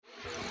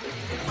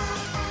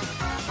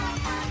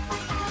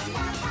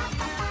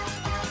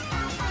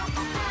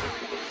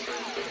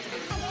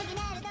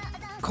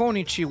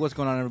Konnichiwa, what's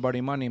going on,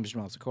 everybody? My name is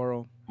Jamal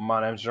Socorro.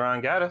 My name's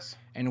Jerron Gaddis.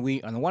 And we,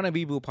 on the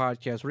Wannabe Boo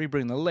podcast, we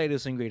bring the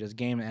latest and greatest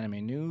game and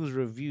anime news,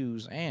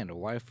 reviews, and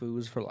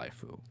waifus for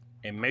lifeu.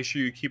 And make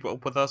sure you keep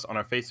up with us on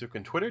our Facebook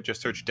and Twitter.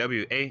 Just search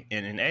WANNABEABOO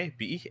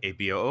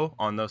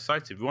on those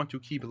sites if you want to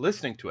keep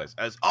listening to us.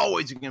 As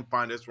always, you can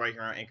find us right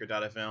here on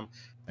Anchor.fm.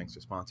 Thanks for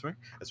sponsoring.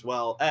 As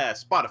well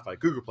as Spotify,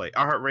 Google Play,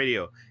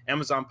 iHeartRadio,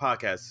 Amazon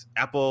Podcasts,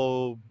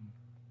 Apple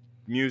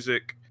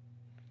Music,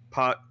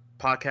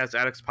 Podcast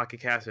Addicts, Pocket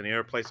Cast, and the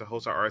other place to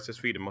host our RSS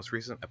feed and most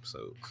recent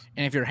episodes.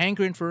 And if you're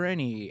hankering for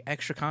any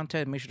extra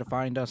content, make sure to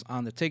find us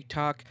on the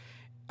TikTok,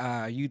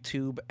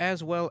 YouTube,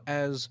 as well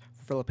as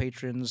for fellow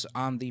patrons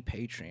on the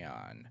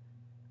Patreon.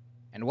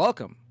 And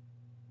welcome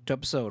to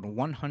episode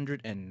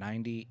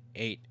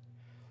 198.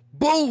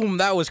 Boom!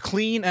 That was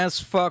clean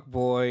as fuck,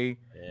 boy.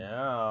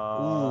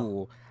 Yeah.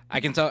 Ooh, I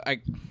can tell.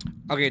 Okay,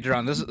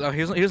 Jerron. This is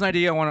here's an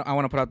idea I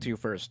want to put out to you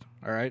first.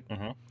 All right.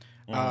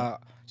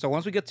 So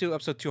once we get to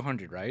episode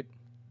 200, right?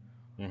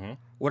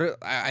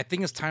 I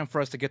think it's time for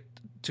us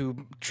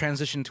to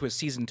transition to a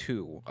season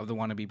 2 of the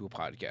Wannabe Boo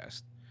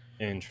podcast.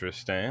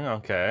 Interesting.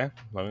 Okay.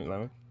 Let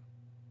me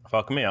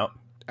fuck me up.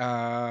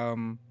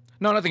 No,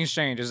 nothing's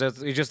changed.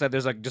 It's just that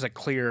there's just a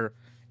clear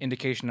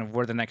indication of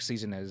where the next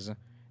season is.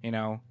 You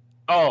know.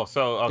 Oh,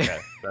 so okay.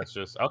 That's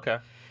just okay.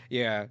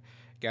 Yeah,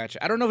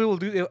 gotcha. I don't know if we will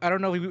do. I don't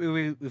know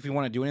if we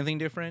want to do anything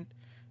different.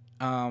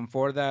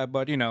 For that,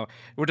 but you know,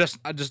 we're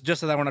just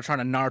that I want to try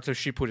to Naruto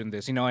Shippuden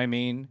this. You know what I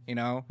mean? You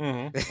know?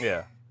 Mm-hmm.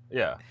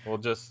 Yeah. We'll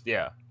just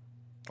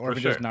Or if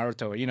it's just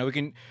Naruto. You know, we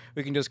can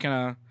just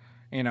kind of,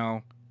 you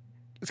know,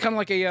 it's kind of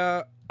like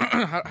a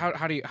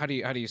how do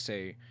you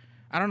say?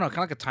 I don't know, kind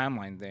of like a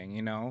timeline thing.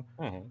 You know,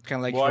 kind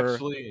of like we'll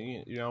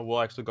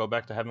actually go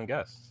back to having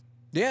guests.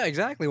 Yeah,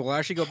 exactly. We'll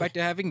actually go back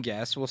to having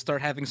guests. We'll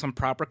start having some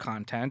proper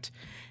content,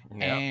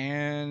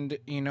 and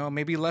you know,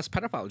 maybe less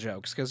pedophile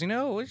jokes because you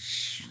know.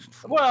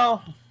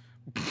 Well,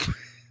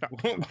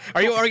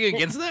 are you arguing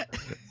against that?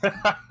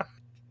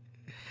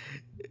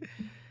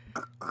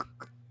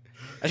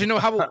 Actually, no.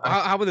 How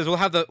about this? We'll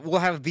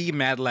have the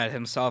Mad Lad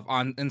himself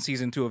in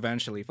season 2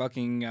 eventually.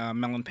 Fucking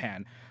Melon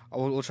Pan.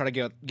 We'll try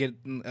to get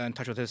in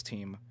touch with his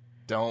team.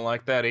 Don't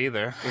like that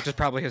either. Which is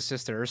probably his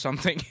sister or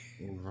something.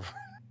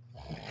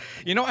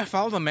 You know, I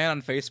follow the man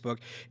on Facebook,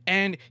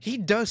 and he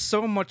does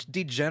so much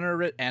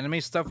degenerate anime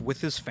stuff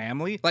with his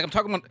family. Like, I'm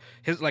talking about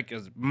his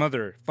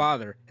mother,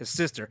 father, his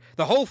sister.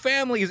 The whole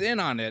family is in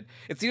on it.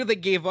 It's either they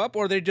gave up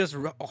or they just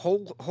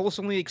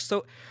wholeheartedly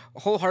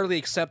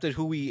accepted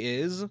who he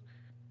is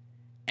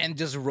and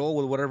just roll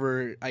with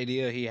whatever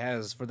idea he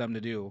has for them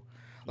to do.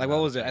 Like,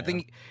 what was it? I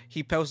think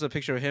he posted a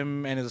picture of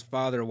him and his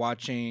father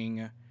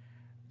watching,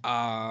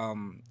 I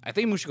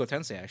think Mushoku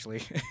Tensei,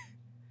 actually.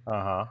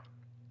 Uh-huh.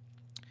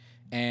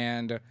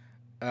 And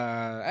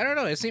I don't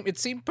know. It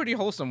seemed pretty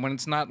wholesome when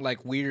it's not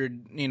like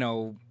weird, you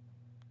know,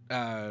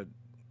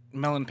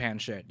 Melon Pan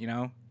shit. You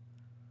know.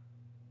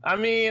 I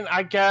mean,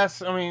 I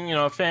guess. I mean, you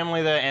know, a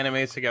family that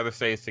animates together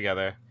stays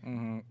together.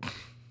 Mm-hmm.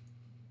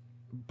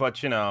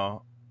 But you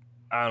know,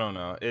 I don't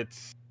know.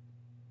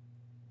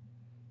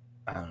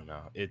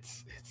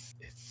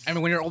 I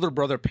mean, when your older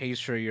brother pays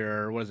for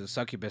your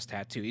succubus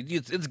tattoo,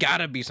 it's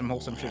gotta be some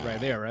wholesome shit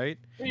right there, right?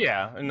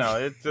 Yeah, no,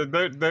 it's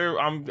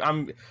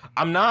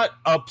I'm not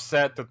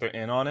upset that they're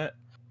in on it.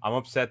 I'm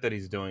upset that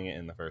he's doing it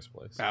in the first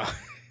place. Oh.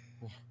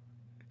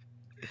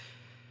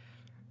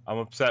 I'm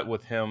upset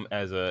with him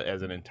as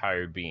an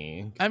entire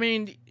being. I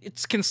mean,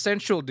 it's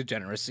consensual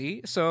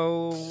degeneracy,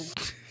 so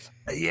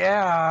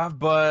yeah,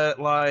 but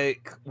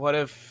like, what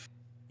if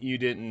you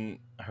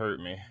didn't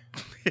hurt me?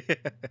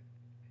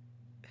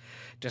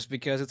 Just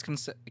because it's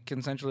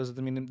consensual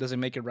doesn't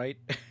make it right.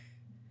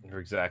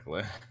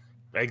 Exactly.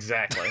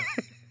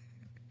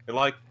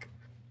 like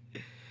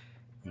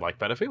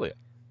pedophilia.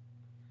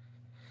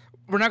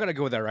 We're not gonna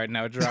go with that right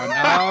now, Jerron.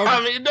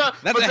 I mean, no,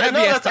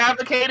 that's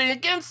advocating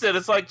against it.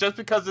 It's like just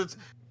because it's,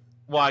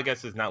 well, I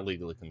guess it's not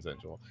legally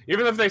consensual.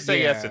 Even if they say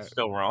yes, it's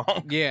still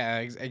wrong. Yeah,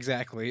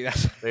 exactly.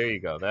 There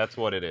you go. That's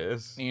what it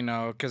is. You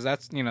know, because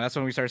that's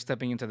when we start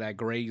stepping into that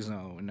gray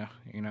zone.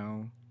 You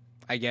know,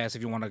 I guess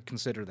if you want to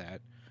consider that.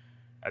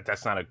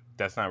 That's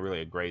not really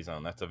a gray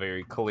zone. That's a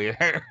very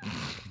clear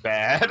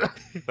bad.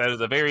 That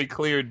is a very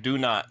clear do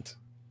not.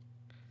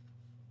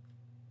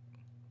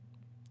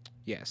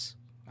 Yes,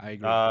 I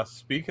agree.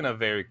 Speaking of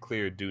very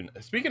clear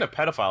speaking of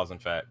pedophiles, in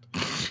fact,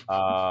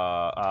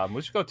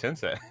 Mushoku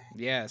Tensei.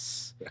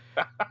 Yes.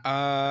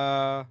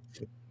 How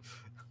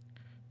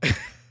do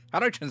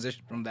I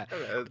transition from that?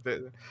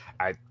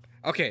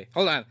 Okay,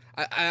 hold on.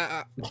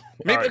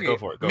 Go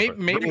for it.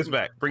 Bring us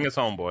back. Bring us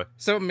home, boy.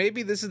 So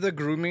maybe this is the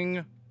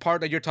grooming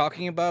part that you're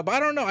talking about, but I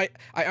don't know. I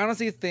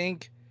honestly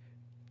think,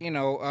 you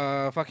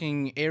know,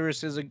 fucking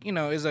Eris is a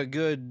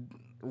good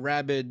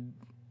rabid,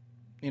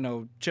 you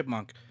know,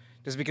 chipmunk,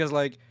 just because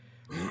like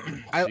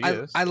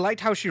I liked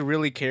how she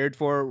really cared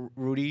for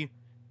Rudy,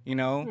 you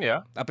know.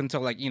 Yeah. Up until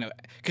like, you know,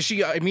 because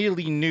she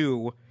immediately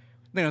knew,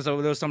 you know,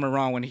 so there was something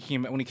wrong when he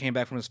came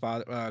back from his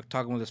father,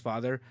 talking with his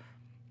father.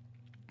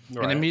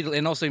 Right.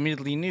 And also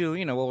immediately knew,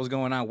 you know, what was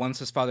going on once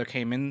his father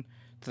came in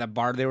that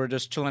bar they were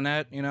just chilling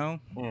at, you know.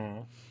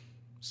 Mm.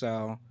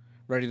 So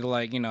ready to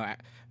like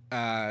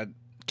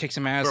kick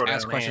some ass, Throw down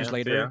ask questions hands,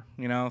 later,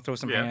 you know, throw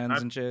some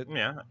hands and shit.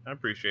 Yeah, I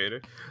appreciate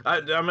it.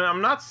 I mean,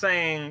 I'm not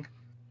saying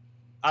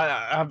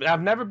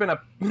I've never been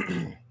a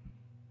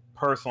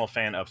personal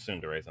fan of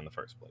tsunderes in the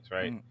first place,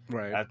 right?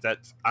 Right.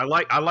 That's I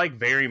like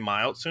very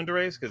mild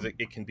tsunderes because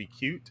it can be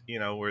cute, you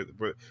know, where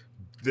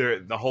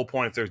the whole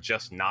point is they're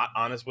just not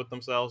honest with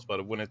themselves.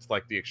 But when it's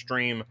like the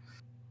extreme,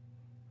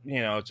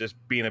 you know, just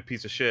being a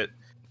piece of shit,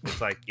 it's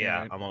like,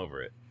 yeah, Right. I'm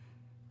over it.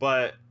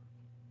 But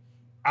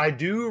I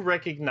do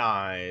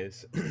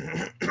recognize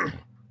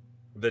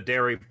the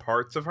dairy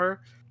parts of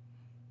her,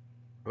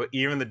 but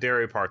even the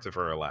dairy parts of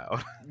her are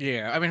loud.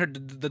 Yeah, I mean,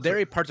 the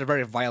dairy parts are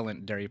very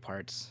violent dairy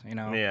parts, you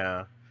know.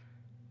 Yeah,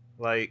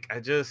 like I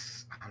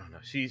don't know.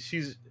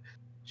 She's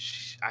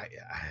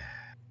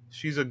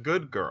a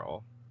good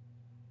girl.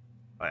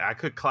 Like, I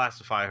could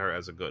classify her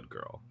as a good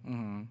girl,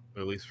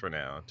 at least for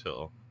now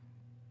until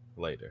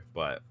later.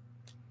 But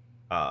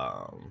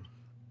I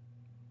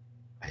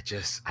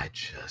just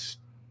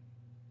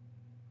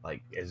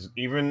like as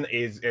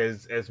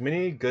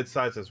many good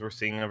sides as we're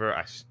seeing of her,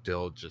 I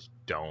still just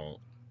don't.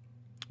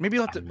 Maybe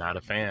you'll have I'm not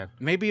a fan.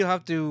 Maybe you'll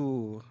have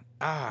to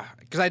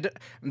because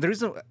the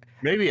reason.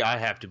 Maybe I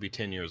have to be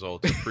 10 years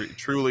old to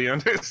truly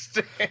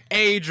understand.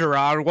 Hey,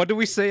 Gerard, what do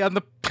we say on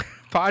the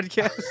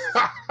podcast?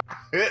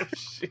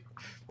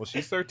 Well,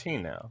 she's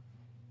 13 now.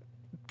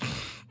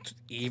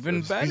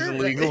 Even She's better.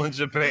 legal in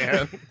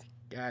Japan.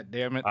 God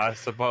damn it! I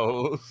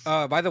suppose.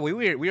 By the way,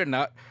 we are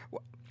not.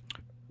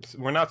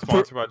 We're not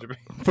sponsored by Japan.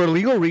 For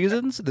legal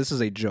reasons, this is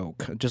a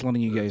joke. Just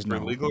letting you guys know.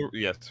 For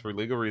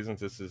legal reasons,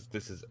 this is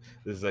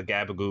a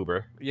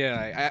gabagoober.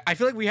 Yeah, I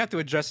feel like we have to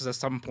address this at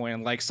some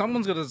point. Like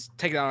someone's gonna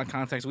take it out of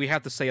context. We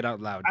have to say it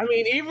out loud. I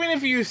mean, even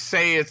if you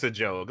say it's a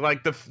joke,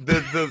 like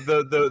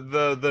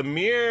the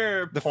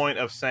mere point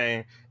of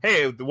saying,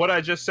 "Hey, what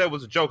I just said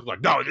was a joke,"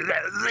 like no.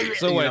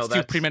 So what, it's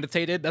too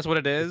premeditated. That's what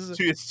it is.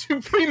 It's too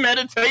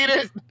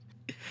premeditated.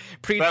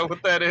 Is that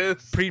what that is?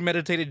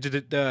 Premeditated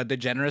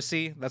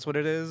degeneracy. That's what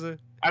it is.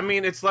 I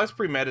mean, it's less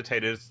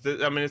premeditated.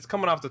 It's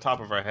coming off the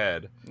top of our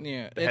head.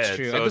 Yeah, it's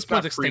true. So At this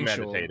point, it's it's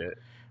instinctual. premeditated.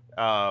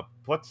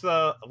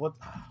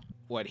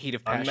 What heat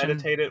of passion?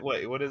 Unmeditated.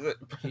 Wait, what is it?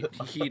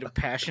 Heat of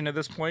passion at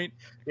this point.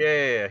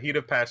 Yeah. Heat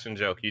of passion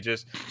joke. It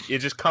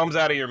just comes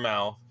out of your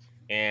mouth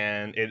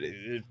and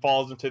it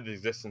falls into the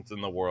existence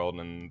in the world,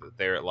 and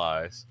there it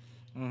lies.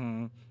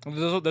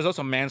 There's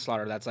also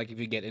manslaughter. That's like if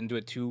you get into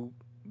it too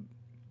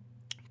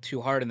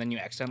hard and then you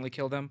accidentally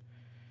kill them.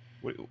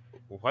 Wait,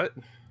 what?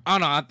 Oh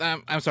no,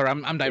 I'm sorry.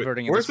 I'm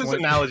diverting. Where's this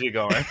analogy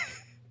going?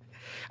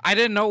 I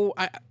didn't know.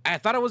 I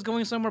thought I was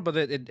going somewhere, but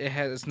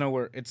it's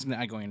nowhere. It's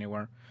not going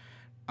anywhere.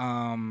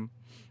 And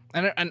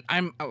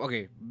I'm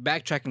okay.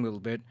 Backtracking a little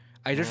bit.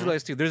 I just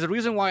realized too. There's a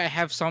reason why I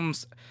have some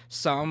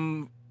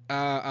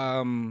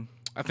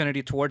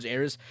affinity towards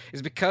Ares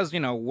is because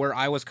where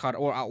I was caught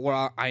or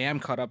where I am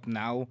caught up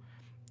now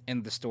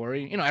in the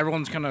story.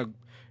 Everyone's kind of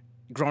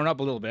grown up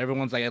a little bit.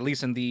 Everyone's like at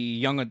least in the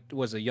young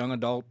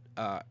adult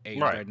age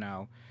right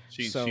now.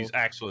 She's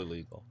actually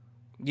legal.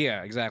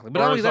 Yeah, exactly.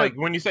 But or it's like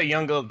when you say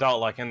young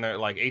adult, like in their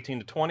like 18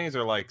 to 20s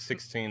or like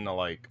 16 to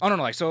like. Oh no,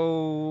 like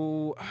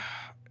so.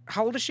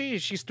 How old is she?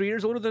 She's 3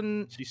 years older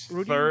than. She's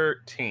Rudy?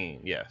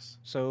 13. Yes.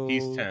 So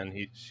he's 10.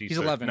 He's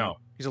 11. No,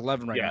 he's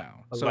 11 right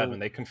now. 11.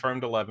 They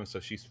confirmed 11, so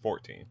she's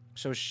 14.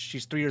 So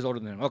she's 3 years older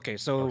than him. Okay,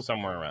 so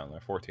somewhere around there,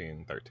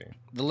 14, 13.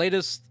 The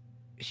latest,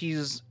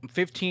 he's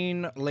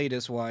 15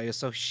 latest wise,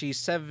 so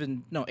she's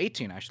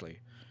 18 actually.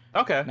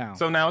 Okay.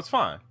 So now it's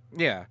fine.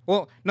 Yeah.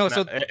 Well, no.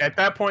 So at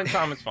that point in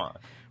time, it's fine.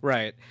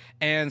 Right.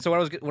 And so what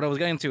I was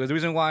getting to is the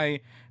reason why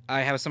I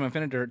have some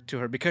affinity to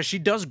her because she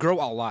does grow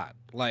a lot.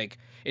 Like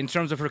in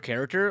terms of her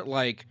character,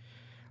 like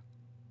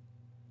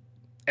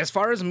as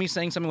far as me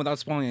saying something without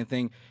spoiling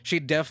anything, she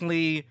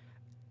definitely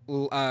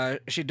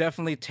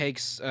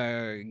takes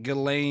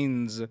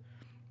Ghislaine's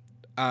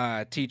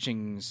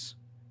teachings,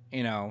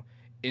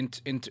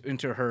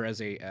 into her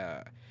as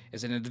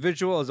an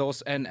individual, as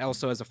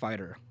also as a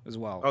fighter as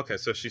well. Okay,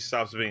 so she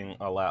stops being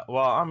loud.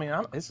 Well, I mean,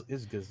 it's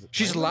good.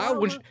 She's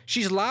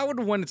loud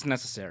when it's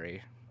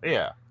necessary.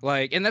 Yeah.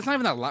 Like, and that's not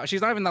even that loud.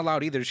 She's not even that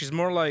loud either. She's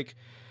more like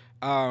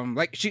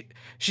she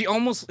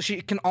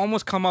can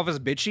almost come off as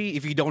bitchy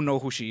if you don't know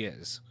who she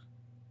is.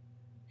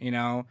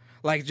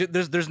 Like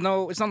there's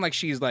no. It's not like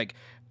she's like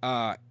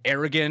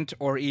arrogant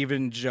or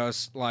even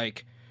just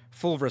like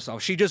full of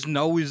herself. She just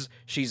knows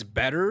she's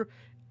better,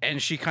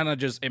 and she kind of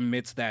just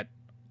emits that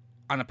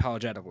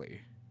unapologetically.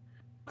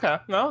 Okay,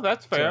 no,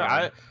 that's fair.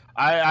 So,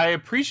 I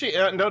appreciate.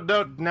 No,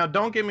 now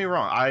don't get me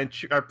wrong. I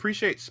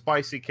appreciate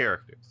spicy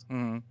characters.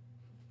 Mm-hmm.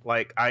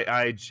 Like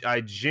I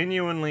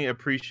genuinely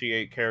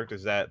appreciate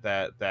characters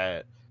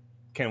that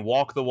can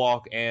walk the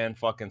walk and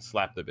fucking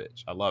slap the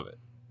bitch. I love it.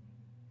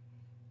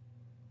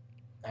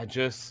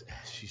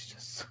 She's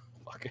just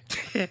fucking.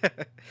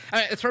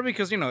 It's probably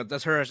because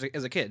that's her as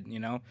a kid.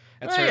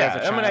 That's her as a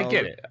child. I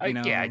get it.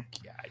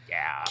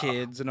 Yeah.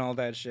 Kids and all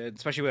that shit.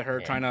 Especially with her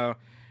trying to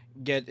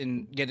get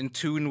in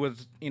tune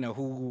with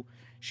who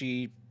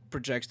she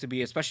projects to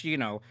be, especially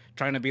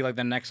trying to be like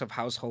the next of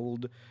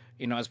household,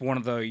 as one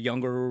of the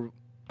younger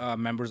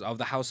members of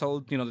the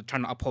household. They're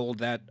trying to uphold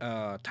that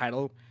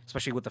title,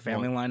 especially with the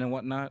family line and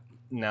whatnot.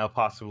 Now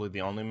possibly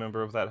the only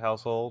member of that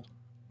household.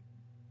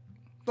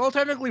 Well,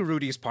 technically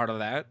Rudy's part of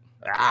that.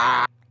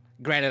 Ah!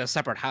 Granted, a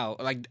separate house,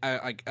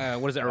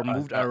 what is it?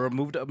 A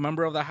removed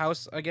member of the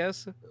house, I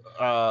guess.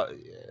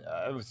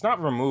 It's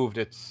not removed.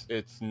 It's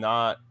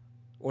not.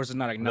 Or is it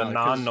not The acknowledged?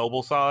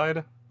 non-noble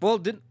side. Well,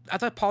 I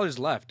thought Paul just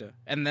left,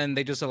 and then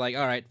they just are like,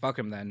 all right, fuck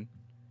him then.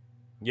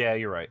 Yeah,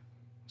 you're right.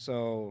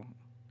 So,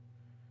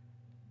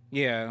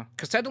 yeah,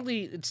 because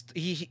technically,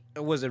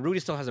 Rudy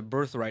still has a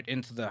birthright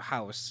into the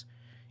house,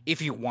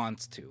 if he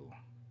wants to.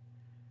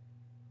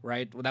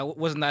 Right? That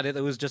wasn't that it.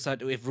 It was just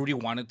that if Rudy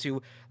wanted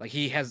to, like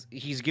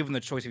he's given the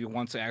choice if he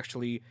wants to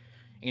actually,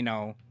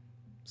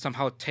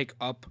 somehow take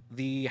up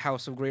the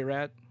House of Grey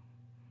Rat,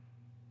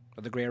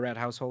 or the Grey Rat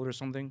household or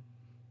something.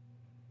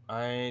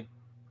 I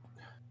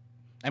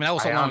mean, that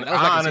was so I long. hon- That was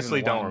I back in honestly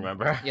season don't one.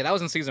 remember. Yeah, that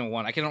was in season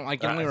 1. I can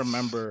only Uh,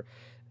 remember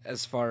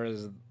as far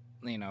as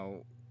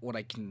what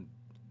I can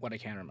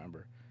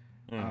remember.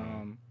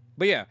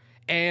 But yeah,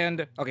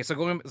 and okay, so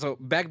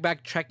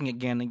backtracking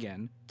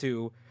again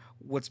to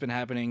what's been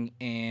happening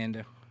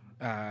in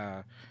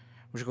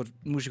Mushoku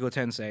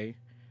Tensei.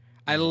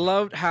 I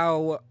loved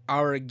how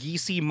our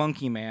geesey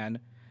monkey man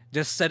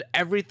just said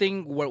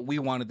everything what we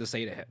wanted to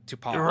say to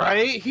Paul.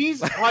 Right?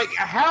 He's like,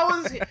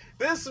 how is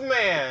this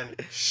man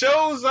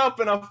shows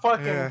up in a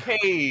fucking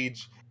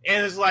cage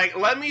and is like,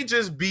 let me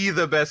just be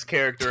the best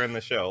character in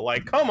the show.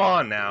 Like, come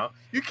on now.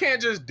 You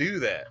can't just do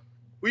that.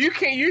 Well,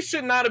 you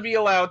should not be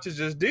allowed to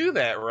just do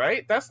that,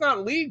 right? That's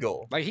not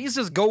legal. Like, he's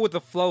just go with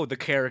the flow, the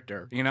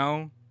character,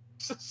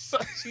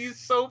 He's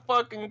so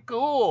fucking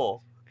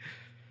cool.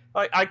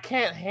 Like, I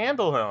can't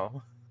handle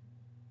him.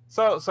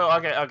 So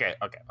okay.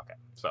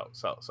 So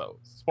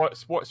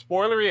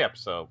spoilery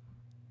episode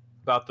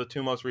about the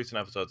 2 most recent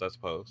episodes, I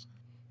suppose.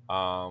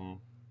 'Cause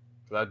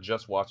I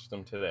just watched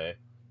them today.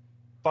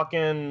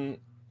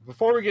 Fucking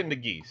before we get into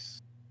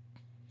Geese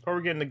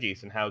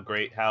and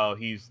how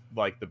he's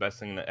like the best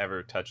thing that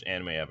ever touched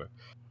anime ever.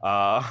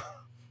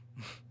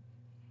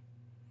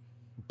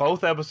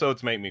 Both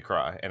episodes make me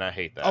cry, and I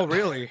hate that. Oh,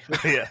 really?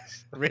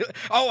 Yes. Really?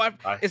 Oh,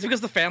 it's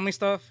because the family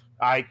stuff?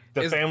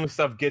 Family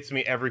stuff gets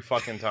me every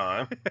fucking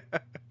time.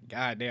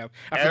 God damn.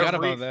 I forgot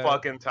about that. Every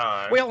fucking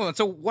time. Wait, hold on.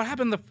 So what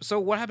happened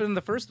in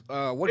the first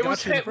what It got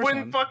was you in the first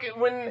one?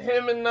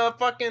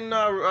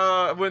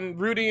 When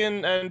Rudy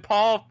and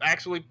Paul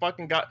actually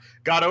fucking got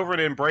over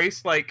to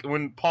embrace, like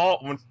when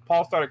Paul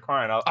started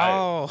crying,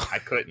 I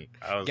couldn't.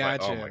 I was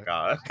like, oh my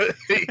god.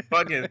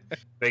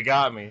 They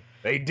got me.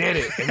 They did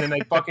it. And then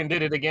they fucking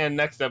did it again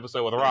next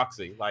episode with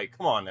Roxy. Like,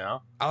 come on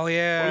now. Oh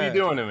yeah. What are you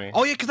doing to me?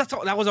 Oh yeah, because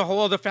that was a whole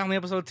other family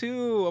episode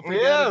too.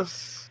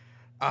 Yes.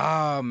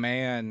 Oh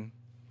man.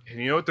 And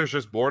you know what? There's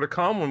just more to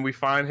come when we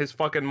find his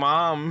fucking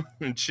mom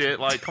and shit.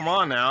 Like, come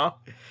on now.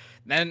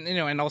 And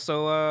and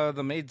also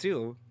the maid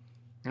too.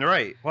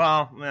 Right.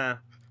 Well, nah.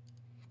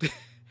 At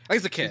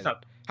least the kid. How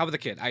about the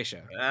kid,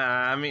 Aisha?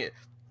 I mean,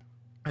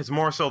 it's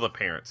more so the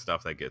parent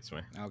stuff that gets me.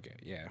 Okay,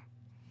 yeah.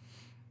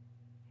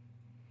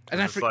 And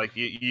it's like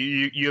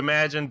you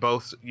imagine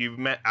both.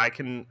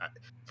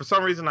 For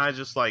some reason I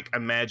just like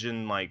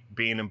imagine like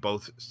being in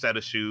both set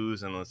of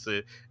shoes, and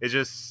it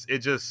just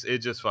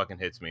fucking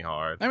hits me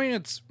hard. I mean,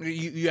 it's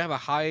you have a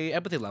high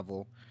empathy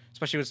level,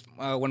 especially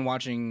when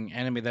watching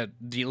anime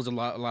that deals a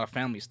lot of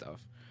family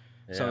stuff.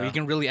 Yeah. So you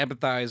can really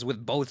empathize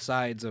with both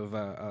sides of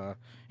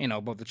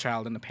both the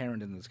child and the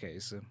parent in this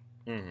case.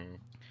 Mm-hmm.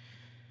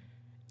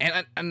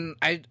 And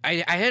I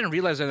hadn't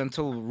realized that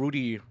until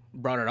Rudy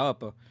brought it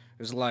up. It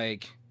was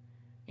like,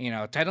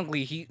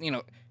 technically he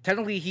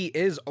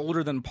is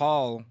older than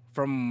Paul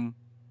from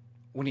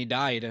when he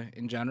died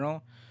in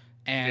general,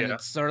 and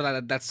it's sort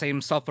of that same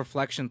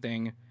self-reflection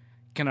thing,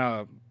 kind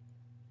of,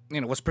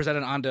 was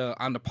presented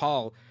onto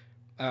Paul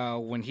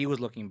when he was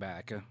looking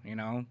back,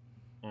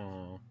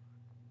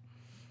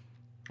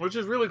 Which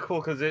is really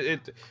cool because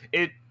it.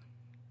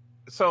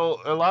 So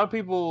a lot of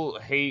people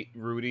hate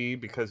Rudy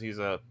because he's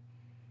a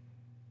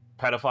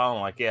pedophile,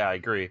 and like, yeah, I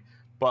agree,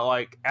 but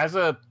like as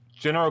a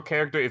general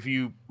character, if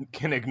you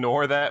can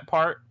ignore that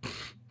part,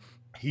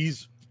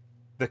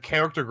 the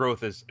character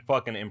growth is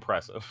fucking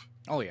impressive.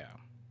 Oh yeah,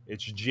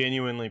 it's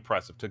genuinely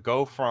impressive to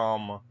go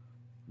from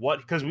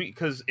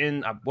because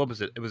in what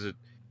was it? It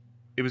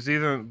was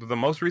either the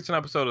most recent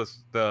episode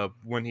of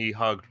when he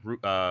hugged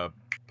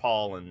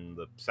Paul in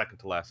the second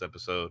to last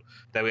episode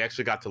that we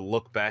actually got to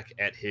look back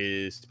at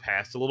his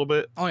past a little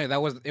bit. Oh yeah,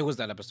 it was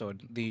that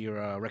episode, the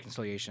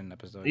reconciliation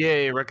episode.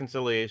 Yeah,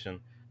 reconciliation,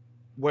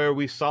 where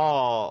we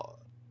saw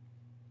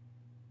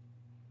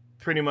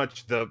pretty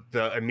much the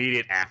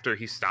immediate after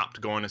he stopped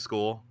going to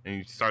school and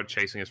he started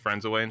chasing his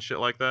friends away and shit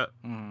like that.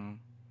 Mm-hmm.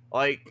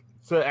 Like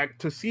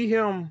to see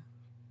him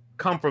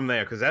come from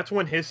there, because that's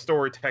when his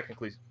story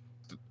technically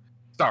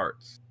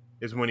starts.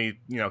 Is when he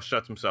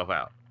shuts himself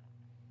out.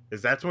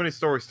 That's when his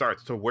story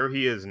starts to where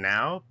he is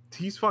now.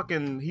 He's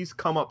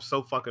come up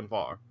so fucking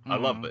far. Mm-hmm. I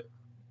love it.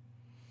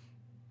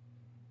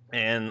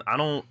 And I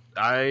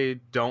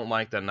don't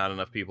like that not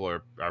enough people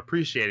are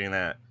appreciating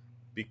that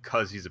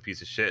because he's a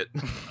piece of shit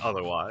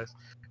otherwise.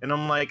 And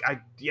I'm like,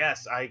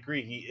 yes, I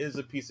agree, he is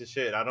a piece of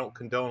shit. I don't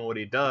condone what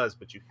he does,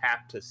 but you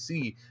have to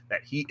see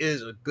that he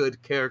is a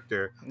good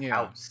character Yeah.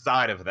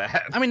 outside of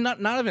that. I mean, not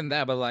even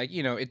that, but like,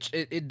 you know,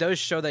 it does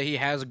show that he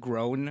has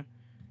grown,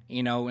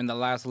 you know, in the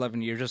last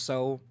 11 years or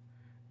so,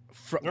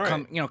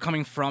 Right.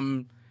 coming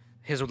from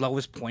his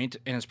lowest point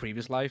in his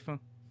previous life. Right,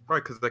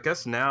 because I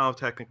guess now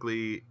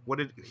technically,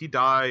 he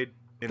died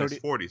in 30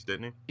 his 40s,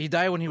 didn't he? He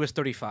died when he was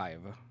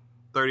 35.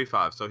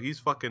 35. So he's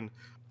fucking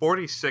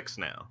 46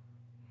 now.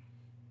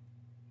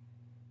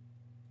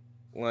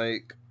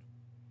 Like,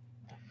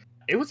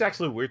 it was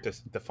actually weird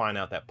to find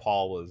out that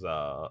Paul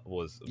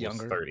was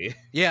Younger. 30.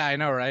 Yeah, I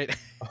know, right?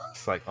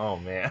 It's like, oh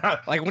man,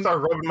 Like, I started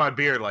rubbing my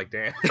beard, like,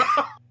 damn.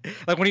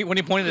 Like when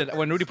Rudy pointed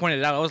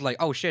it out, I was like,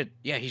 oh shit,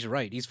 yeah, he's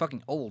right. He's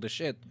fucking old as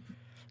shit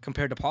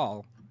compared to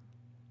Paul.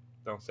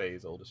 Don't say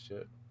he's old as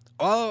shit.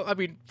 Well, I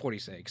mean,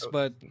 46,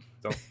 but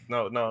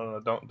No,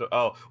 don't.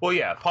 Oh, well,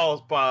 yeah,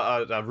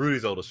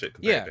 Rudy's old as shit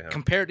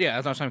compared to him.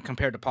 that's what I'm saying,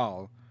 compared to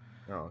Paul.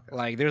 Oh, okay.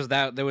 Like there was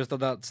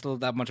still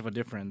that much of a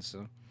difference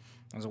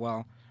as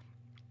well.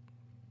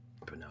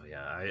 But no,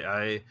 yeah,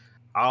 I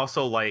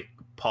also like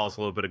Paul's a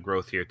little bit of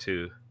growth here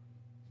too,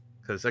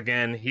 because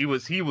again, he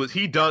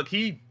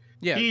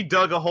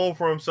dug a hole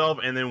for himself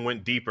and then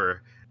went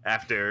deeper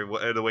after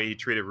the way he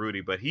treated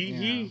Rudy. But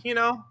he you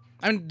know,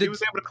 I mean, he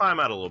was able to climb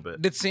out a little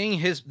bit. Did seeing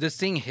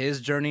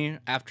his journey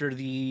after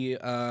the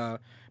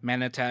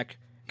man attack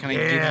kind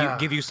of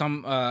give you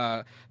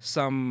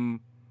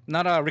some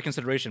not a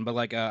reconsideration, but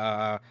like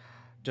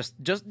just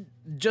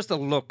a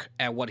look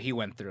at what he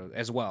went through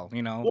as well,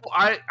 you know?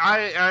 Well,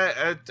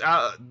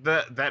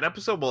 that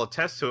episode will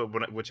attest to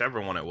it, whichever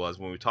one it was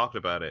when we talked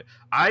about it.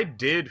 I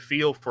did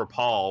feel for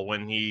Paul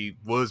when he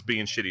was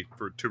being shitty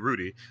to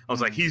Rudy. I was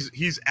like,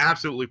 he's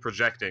absolutely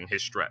projecting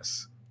his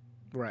stress.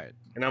 Right.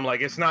 And I'm like,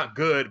 it's not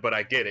good, but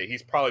I get it.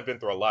 He's probably been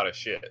through a lot of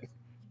shit.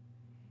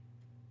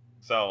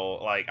 So,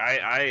 like,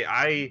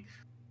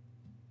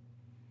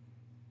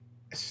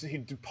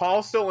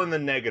 Paul's still in the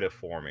negative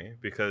for me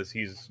because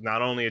he's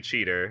not only a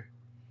cheater,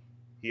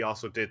 he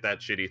also did that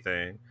shitty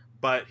thing,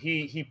 but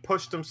he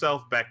pushed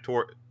himself back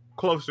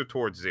closer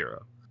towards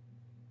zero.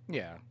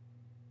 Yeah.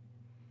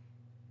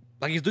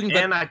 Like he's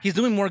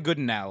doing more good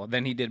now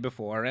than he did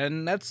before,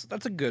 and that's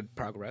a good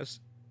progress.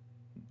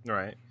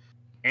 Right.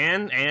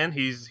 And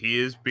he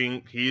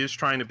is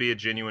trying to be a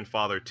genuine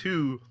father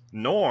to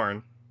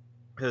Norn,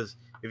 because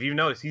if you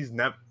notice,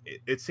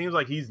 it seems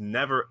like he's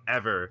never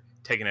ever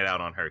taking it out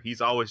on her. He's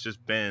always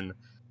just been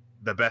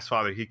the best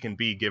father he can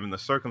be given the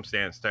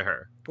circumstance to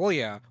her. Well,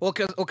 yeah. Well,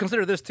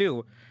 consider this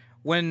too.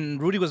 When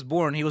Rudy was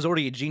born, he was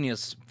already a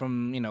genius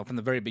from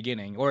the very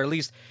beginning, or at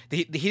least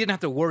he didn't have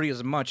to worry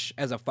as much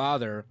as a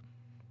father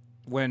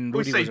when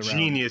Rudy was around.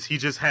 Genius, he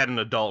just had an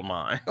adult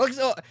mind.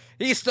 So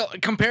he's still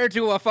compared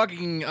to a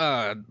fucking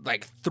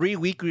like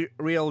 3-week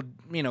real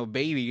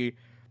baby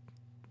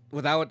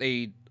without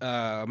a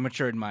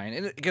matured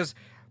mind. Because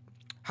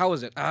how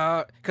is it?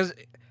 Because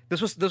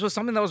this was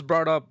something that was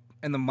brought up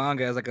in the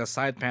manga as like a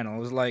side panel. It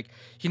was like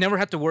he never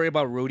had to worry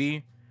about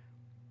Rudy,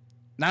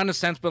 not in a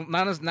sense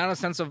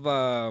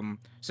of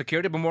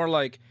security, but more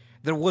like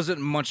there wasn't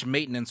much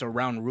maintenance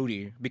around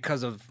Rudy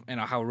because of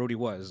how Rudy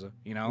was,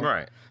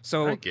 Right.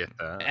 So I get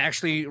that.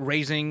 Actually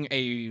raising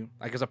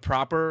as a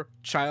proper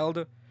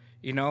child,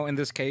 in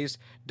this case,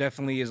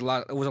 definitely was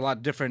a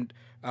lot different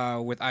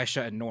with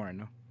Aisha and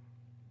Norn.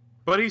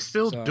 But he's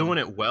still doing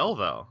it well,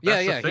 though.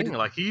 That's the thing.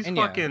 Like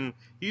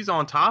he's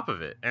on top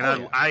of it,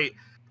 and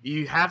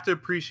you have to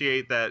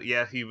appreciate that.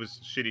 Yeah, he was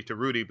shitty to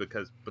Rudy but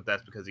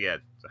that's because he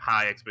had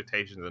high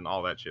expectations and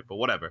all that shit. But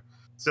whatever,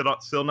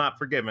 still not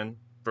forgiven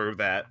for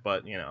that.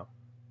 But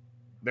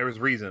there was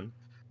reason.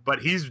 But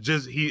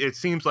it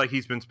seems like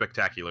he's been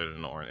spectacular to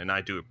Norn, and I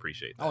do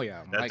appreciate that. Oh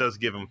yeah, that does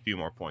give him a few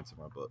more points in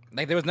my book.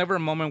 Like there was never a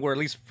moment where, at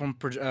least from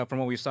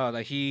what we saw,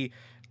 that he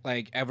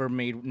ever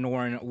made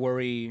Norn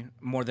worry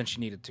more than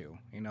she needed to,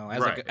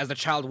 as the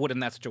child would in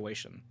that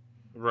situation.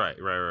 Right.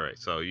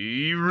 So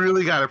you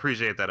really gotta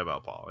appreciate that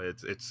about Paul.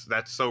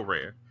 That's so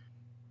rare.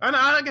 And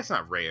I guess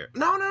not rare.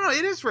 No,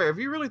 it is rare if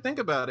you really think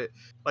about it.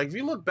 Like if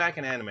you look back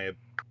in anime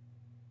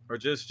or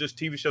just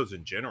TV shows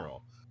in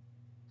general,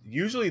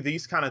 usually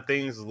these kind of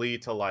things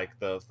lead to like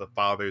the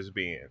fathers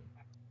being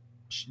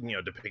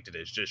depicted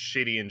as just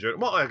shitty in general.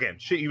 Well, again,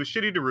 he was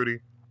shitty to Rudy.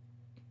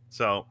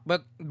 So,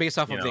 but based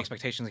off of the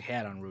expectations he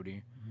had on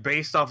Rudy,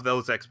 based off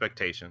those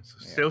expectations,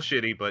 still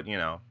shitty, but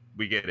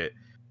we get it.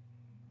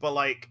 But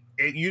like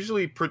that's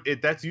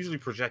usually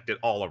projected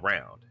all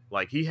around.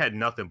 Like he had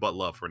nothing but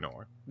love for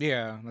Norn.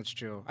 Yeah, that's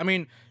true. I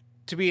mean,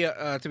 to be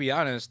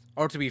honest,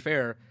 or to be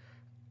fair,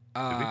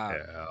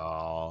 to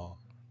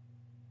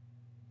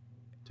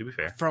be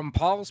fair, from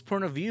Paul's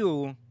point of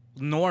view,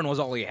 Norn was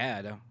all he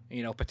had.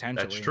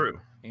 Potentially. That's true.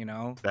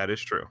 That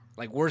is true.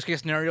 Like worst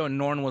case scenario,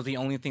 Norn was the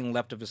only thing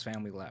left of his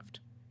family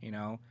left.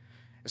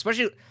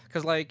 Especially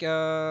because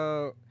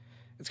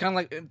it's kind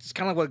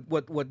of like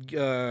what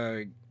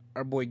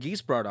our boy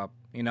Geese brought up.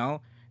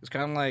 It's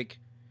kind of like,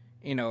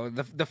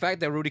 the fact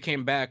that Rudy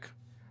came back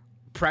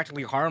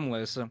practically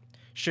harmless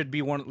should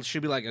be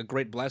like a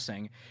great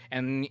blessing.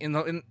 And in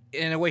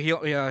a way,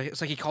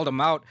 it's like he called him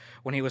out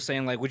when he was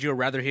saying like, would you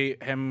rather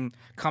him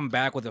come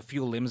back with a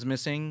few limbs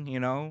missing?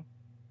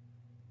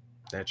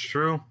 That's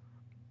true.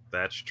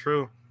 That's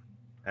true.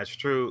 That's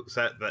true.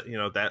 So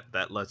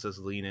that lets us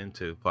lean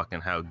into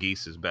fucking how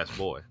Geese is best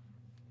boy.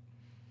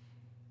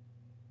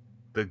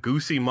 The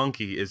goosey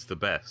monkey is the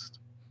best.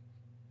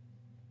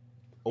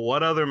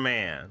 What other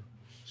man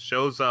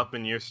shows up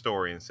in your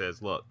story and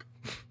says, "Look,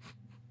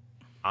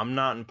 I'm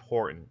not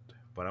important,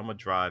 but I'm gonna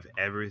drive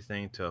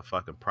everything to a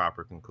fucking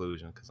proper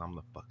conclusion because I'm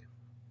the fucking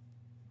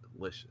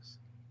delicious."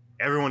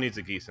 Everyone needs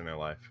a Geese in their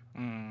life.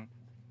 Mm.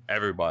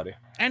 Everybody.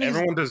 And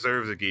everyone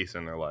deserves a Geese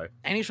in their life.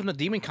 And he's from the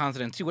Demon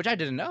Continent too, which I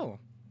didn't know.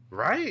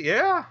 Right?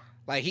 Yeah.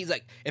 Like he's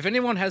like, if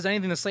anyone has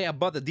anything to say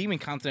about the Demon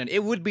Continent,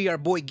 it would be our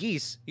boy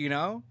Geese.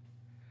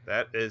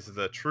 That is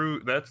the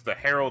true. That's the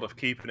herald of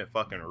keeping it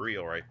fucking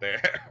real, right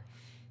there.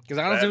 Because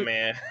honestly,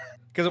 man.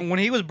 Because when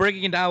he was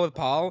breaking it down with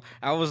Paul,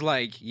 I was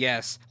like,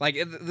 yes, like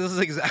this is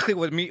exactly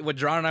what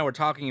John and I were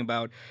talking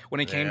about when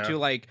it came to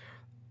like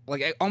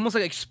almost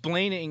like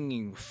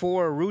explaining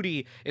for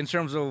Rudy in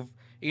terms of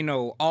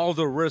all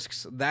the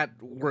risks that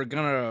were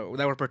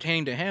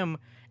pertaining to him,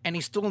 and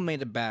he still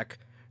made it back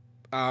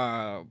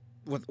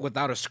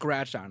without a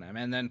scratch on him.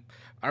 And then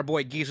our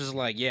boy Geese was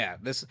like, yeah,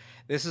 this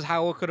is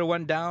how it could have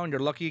went down. You're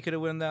lucky it could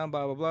have went down,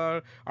 blah, blah,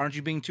 blah. Aren't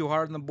you being too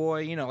hard on the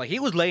boy? Like he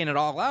was laying it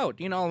all out,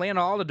 laying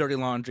all the dirty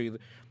laundry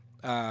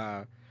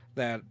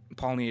that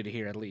Paul needed to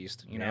hear at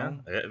least, Yeah.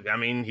 I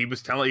mean, he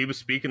was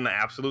speaking the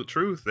absolute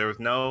truth. There was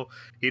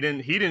he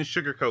didn't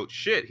sugarcoat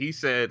shit. He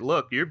said,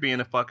 look, you're being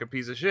a fucking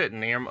piece of shit,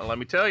 and here, let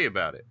me tell you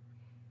about it.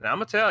 And I'm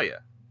going to tell you.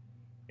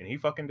 And he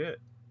fucking did.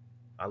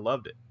 I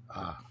loved it.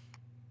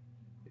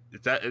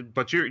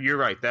 But you're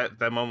right. That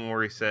moment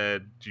where he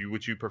said,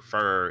 "Would you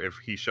prefer if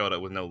he showed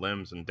up with no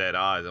limbs and dead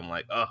eyes?" I'm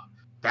like, oh,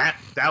 that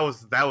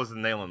was the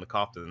nail in the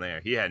coffin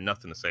there. He had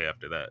nothing to say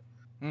after that.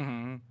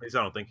 Mm-hmm. At least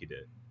I don't think he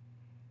did.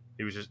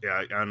 He was just,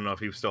 I don't know if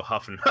he was still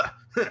huffing,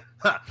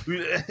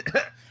 doing that,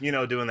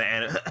 doing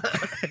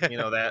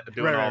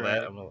all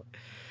that.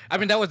 I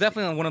mean, that was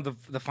definitely one of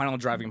the final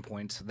driving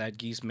points that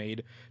Geese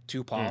made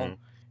to Paul.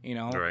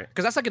 Mm-hmm. Right?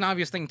 Because that's like an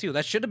obvious thing too.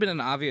 That should have been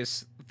an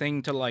obvious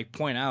thing to like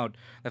point out.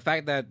 The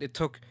fact that it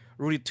took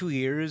Rudy 2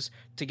 years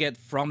to get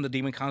from the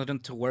Demon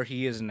Continent to where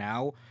he is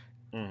now,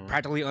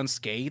 practically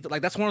unscathed.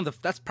 Like that's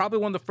probably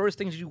one of the first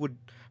things you would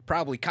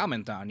probably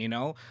comment on.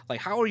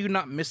 Like how are you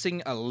not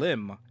missing a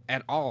limb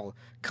at all,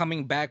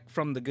 coming back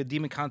from the good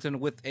Demon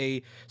Continent with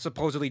a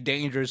supposedly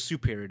dangerous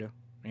superior?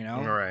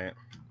 Right.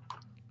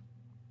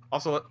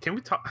 Also, can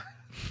we talk?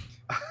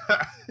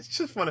 It's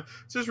just fun.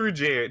 Just Rude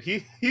Jared.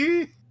 He.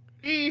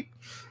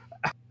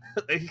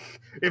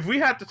 If we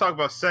had to talk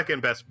about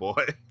second best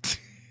boy,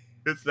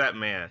 it's that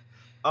man.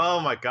 Oh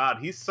my god,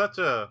 he's such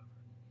a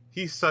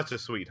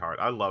sweetheart.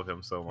 I love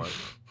him so much.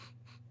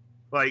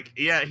 Like,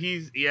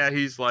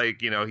 he's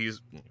like,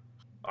 he's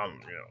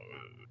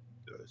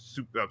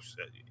super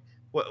upset.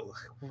 Well,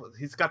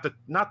 he's got the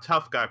not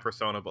tough guy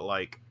persona, but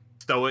like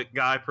stoic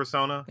guy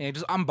persona. Yeah,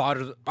 just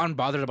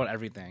unbothered about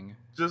everything.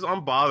 Just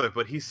unbothered,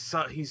 but he's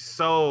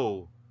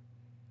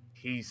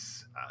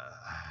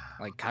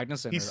like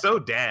cognizant. He's so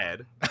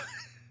dad.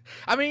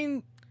 I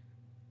mean,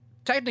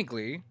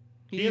 technically,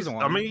 he is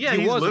one. I mean, yeah,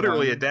 he's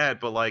literally a dad,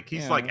 but like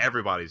he's like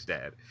everybody's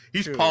dad.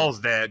 He's True.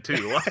 Paul's dad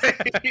too.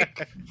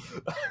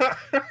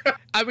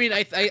 I mean,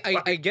 I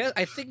guess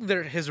I think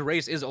his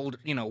race is old.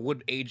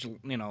 Would age,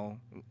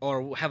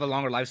 or have a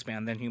longer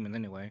lifespan than humans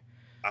anyway.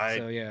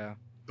 So yeah,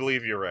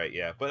 believe you're right.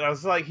 Yeah, but I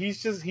was like,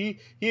 he's just he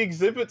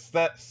exhibits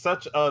that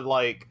such a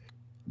like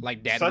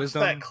dad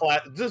wisdom,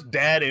 just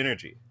dad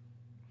energy.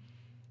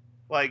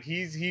 Like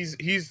he's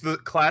the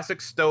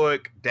classic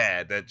stoic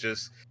dad that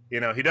just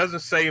he doesn't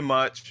say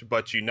much,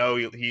 but he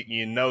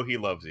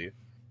loves you.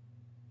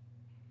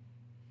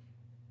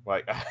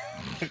 Like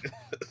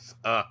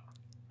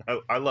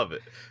I love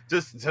it.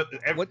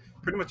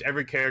 Pretty much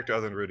every character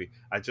other than Rudy,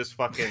 I just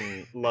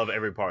fucking love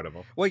every part of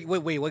him. Wait,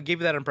 what gave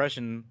you that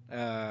impression?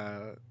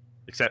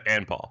 Except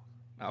Ann Paul.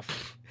 Oh,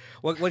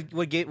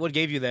 what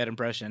gave you that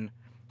impression?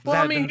 Well,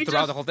 I mean,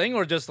 throughout the whole thing,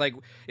 or just like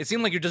it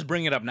seemed like you're just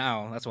bringing it up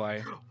now. That's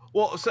why.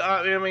 Well, so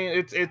I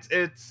mean,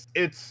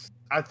 it's.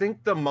 I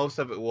think the most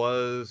of it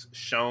was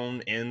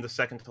shown in the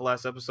second to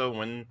last episode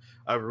when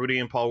Rudy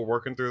and Paul were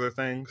working through their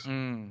things.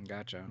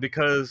 Gotcha.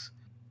 Because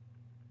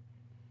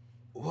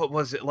what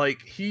was it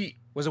like?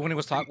 Was it when he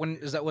was talking?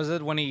 Was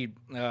it when he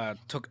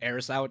took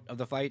Eris out of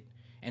the fight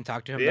and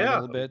talked to him a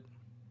little bit?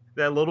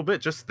 That little bit,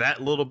 just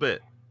that little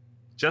bit.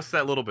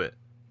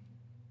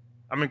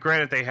 I mean,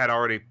 granted, they had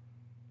already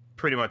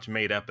pretty much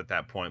made up at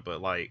that point,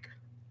 but like,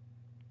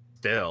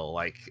 still,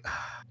 like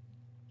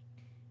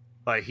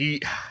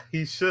he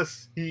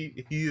is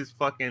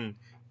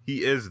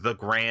the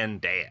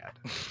granddad.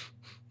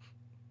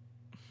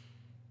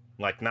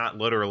 Like not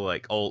literally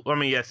like old. I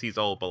mean, yes, he's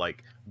old, but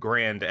like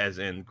grand as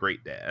in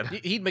great dad.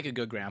 He'd make a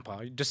good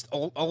grandpa. Just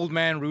old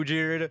man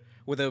Rudyard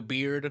with a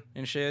beard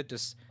and shit,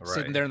 just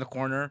sitting Right. there in the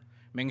corner,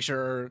 making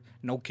sure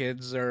no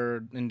kids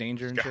are in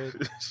danger and shit.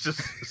 It's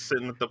just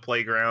sitting at the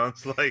playground.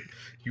 It's like,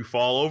 you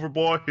fall over,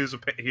 boy. Here's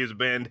a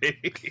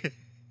band-aid.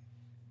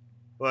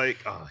 Like,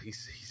 oh,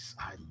 he's.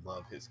 I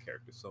love his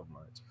character so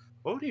much.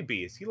 What would he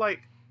be? Is he like?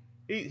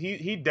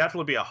 He'd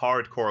definitely be a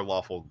hardcore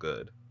lawful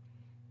good,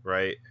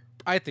 right?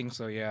 I think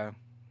so, yeah.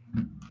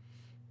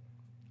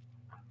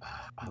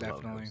 I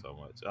Definitely. love him so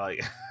much.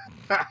 Like,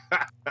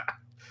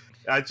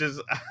 I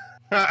just,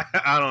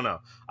 I don't know.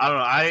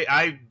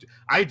 I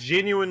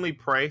genuinely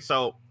pray.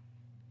 So,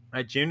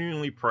 I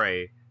genuinely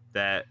pray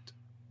that,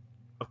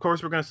 of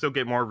course, we're gonna still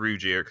get more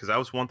Rugier, because that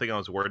was one thing I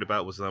was worried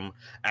about, was them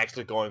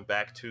actually going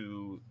back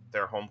to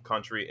their home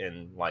country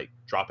and like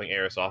dropping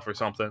Eris off or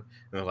something. And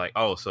they're like,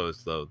 oh, so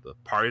is the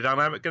party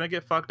dynamic gonna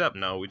get fucked up?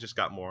 No, we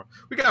got more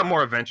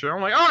adventure.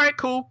 I'm like, all right,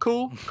 cool,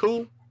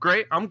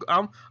 great. I'm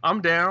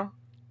down.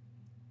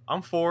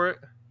 I'm for it.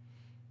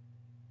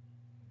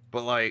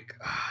 But like,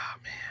 ah,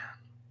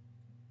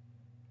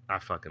 man,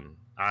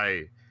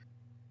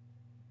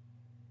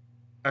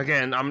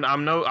 again,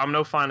 I'm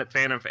no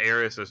fan of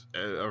Eris of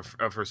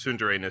her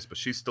tsundere-ness, but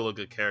she's still a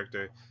good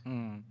character.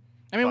 Mm.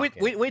 I mean,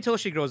 wait till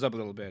she grows up a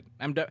little bit.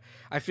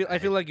 I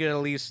feel like you at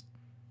least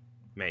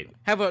Maybe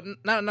have a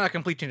not a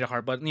complete change of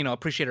heart, but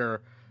appreciate her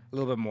a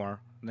little bit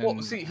more.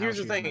 Well, see, here's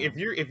the thing: if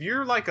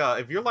you're like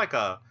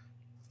a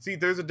see,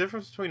 there's a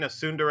difference between a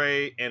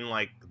tsundere and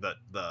like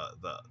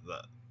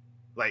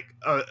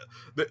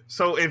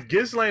so if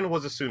Ghislaine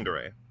was a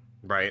tsundere,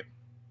 right?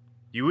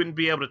 You wouldn't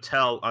be able to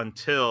tell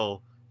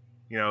until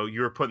you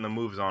were putting the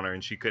moves on her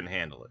and she couldn't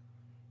handle it.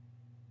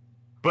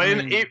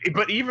 But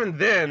but even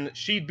then,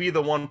 she'd be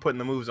the one putting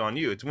the moves on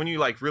you. It's when you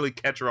like really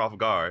catch her off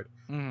guard,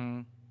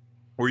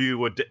 where you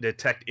would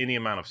detect any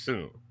amount of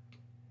Tsun.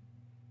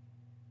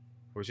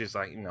 Where she's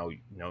like, no, you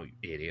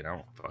idiot, I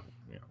don't fucking,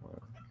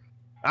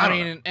 I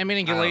mean,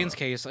 in Ghislaine's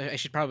case, I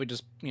should probably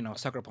just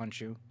sucker punch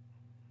you.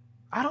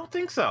 I don't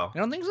think so. You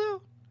don't think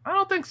so? I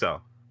don't think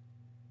so.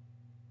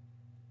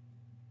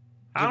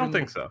 I don't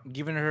think so.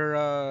 Given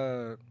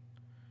her,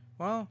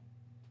 well.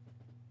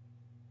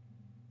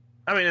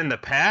 I mean, in the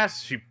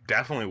past, she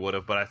definitely would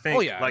have, but I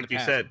think, like you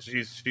said,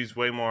 she's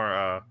way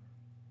more.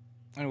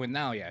 And with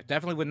now, yeah,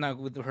 definitely with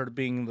her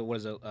being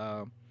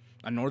a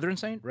Northern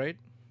Saint, right?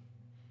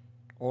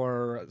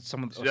 Or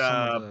some of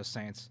the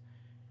saints.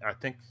 I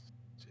think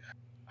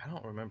I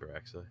don't remember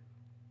actually.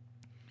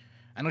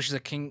 I know she's a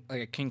king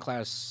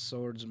class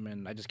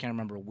swordsman. I just can't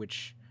remember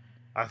which.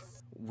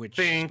 Which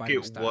think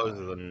it style. Was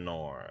the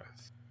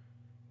North.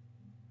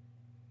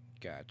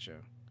 Gotcha.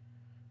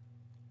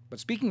 But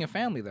speaking of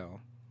family,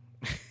 though.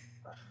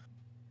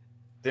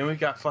 Then we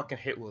got fucking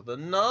hit with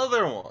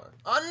another one.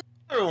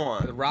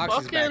 The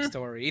Roxy's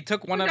backstory. It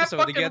took one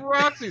episode to get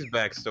Roxy's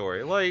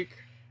backstory. Like,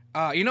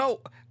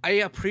 I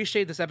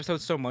appreciate this episode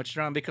so much,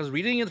 John, because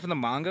reading it from the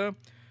manga,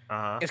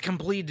 it's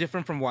completely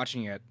different from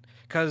watching it.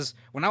 Because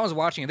when I was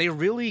watching it, they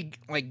really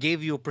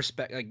gave you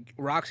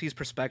Roxy's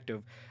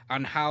perspective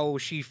on how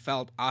she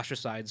felt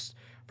ostracized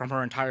from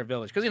her entire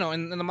village. Because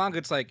in the manga,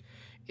 it's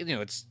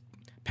it's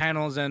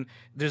panels and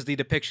there's the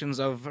depictions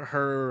of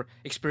her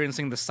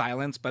experiencing the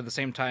silence, but at the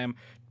same time,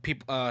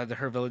 people,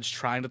 her village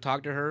trying to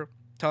talk to her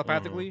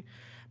telepathically.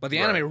 But the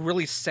anime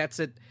really sets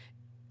the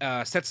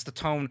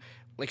tone,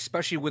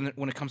 especially when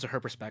it comes to her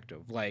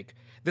perspective. Like,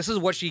 this is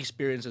what she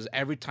experiences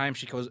every time,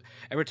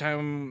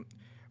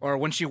 or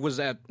when she was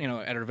at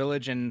at her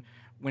village, and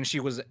when she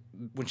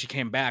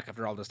came back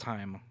after all this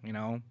time.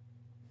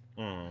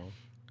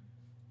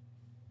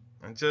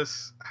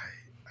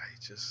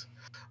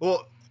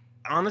 Well,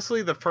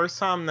 honestly, the first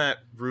time that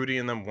Rudy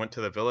and them went to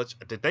the village,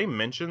 did they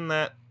mention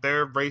that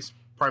their race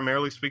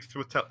primarily speaks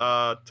through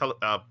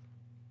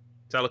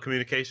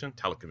telecommunication,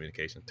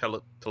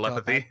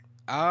 telepathy?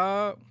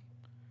 I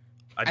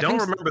don't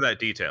remember that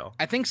detail.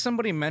 I think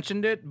somebody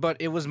mentioned it, but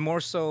it was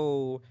more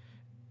so.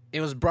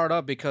 It was brought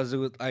up because it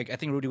was I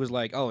think Rudy was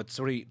like, "Oh, it's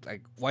already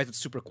why is it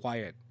super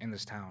quiet in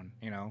this town?"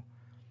 And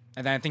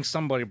then I think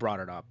somebody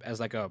brought it up as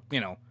a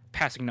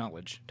passing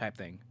knowledge type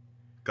thing.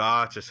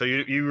 Gotcha. So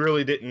you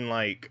really didn't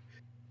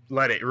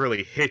let it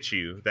really hit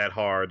you that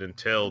hard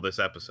until this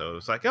episode.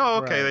 It's like,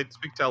 oh, okay, right. They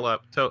speak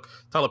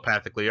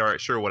telepathically. All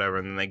right, sure, whatever.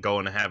 And then they go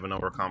and have an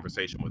over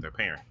conversation with their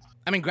parents.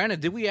 I mean,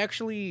 granted, did we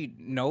actually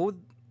know?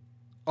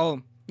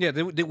 Oh, yeah.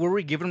 Were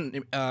we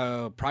given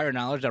prior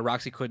knowledge that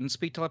Roxy couldn't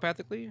speak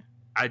telepathically?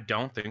 I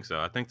don't think so.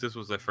 I think this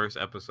was the first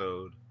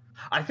episode.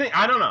 I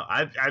don't know.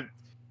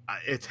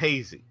 It's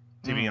hazy,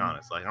 to be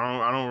honest. Like,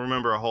 I don't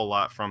remember a whole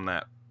lot from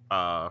that.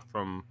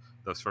 From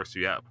those first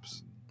few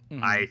eps.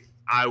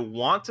 I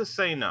want to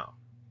say no,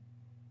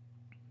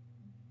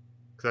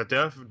 because I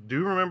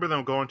do remember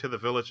them going to the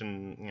village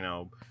and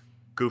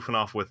goofing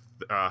off with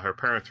her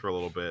parents for a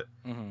little bit,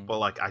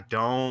 but I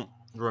don't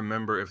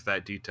remember if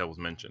that detail was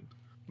mentioned.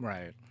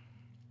 Right.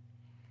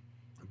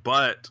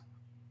 But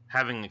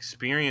having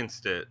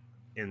experienced it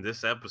in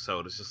this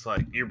episode, it's just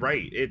like you're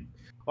right.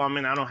 Well, I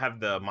mean, I don't have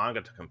the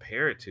manga to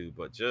compare it to,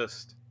 but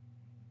just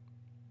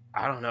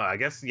I don't know. I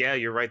guess yeah,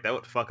 you're right. That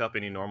would fuck up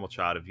any normal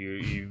child if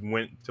you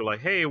went to like,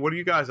 hey, what are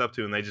you guys up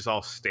to? And they just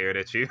all stared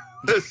at you.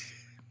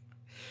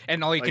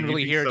 And all you Like, can you'd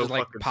really be hear so is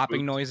like fucking popping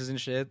spooked. noises and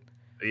shit.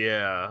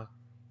 Yeah.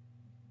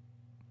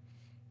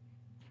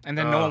 And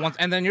then no one wants.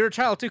 And then you're a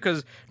child too,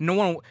 because no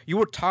one. You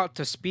were taught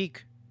to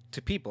speak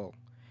to people,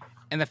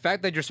 and the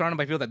fact that you're surrounded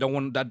by people that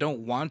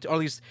don't want, or at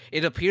least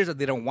it appears that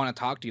they don't want to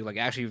talk to you, like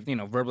actually,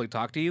 verbally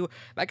talk to you,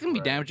 that can be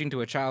Right. damaging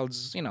to a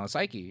child's,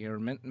 psyche or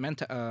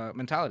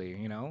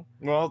mentality.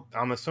 Well,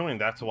 I'm assuming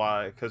that's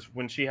why, because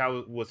when she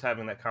was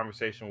having that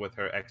conversation with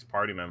her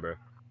ex-party member,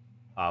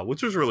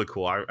 which was really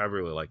cool. I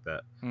really like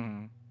that.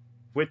 Mhm.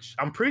 Which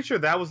I'm pretty sure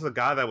that was the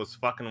guy that was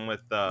fucking with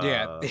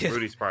Yeah.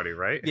 Rudy's party,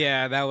 right?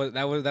 Yeah, that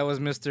was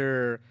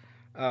Mr.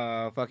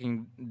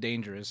 Fucking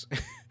dangerous.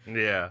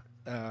 Yeah.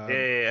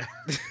 Yeah.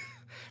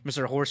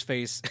 Mr.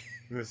 Horseface.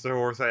 Mr.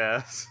 Horse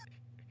Ass.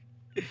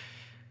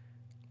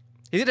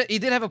 He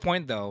did have a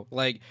point though.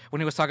 Like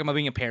when he was talking about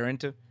being a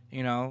parent, it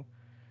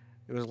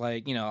was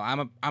like,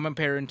 I'm a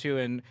parent too,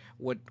 and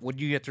what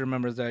you have to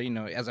remember is that,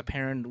 as a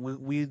parent,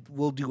 we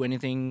will do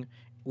anything,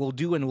 we'll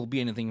do and will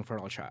be anything for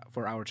our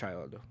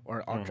child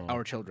or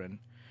our children.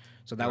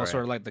 So that was Right.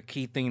 sort of like the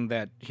key thing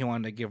that he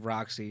wanted to give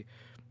Roxy,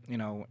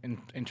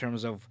 in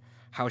terms of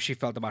how she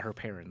felt about her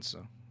parents.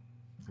 So.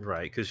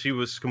 Right, because she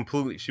was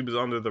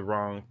under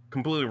the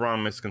completely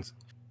wrong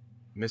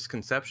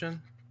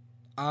misconception.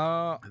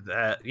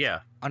 That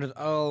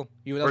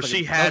or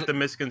she had the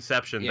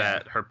misconception Yeah.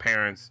 that her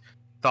parents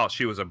thought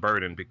she was a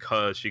burden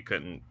because she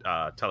couldn't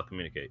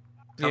telecommunicate.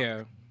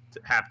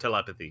 Have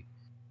telepathy.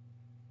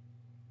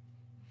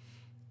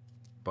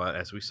 But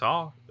as we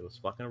saw, it was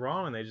fucking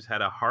wrong, and they just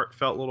had a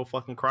heartfelt little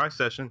fucking cry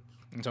session.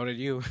 And so did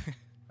you.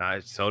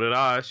 So did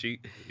I.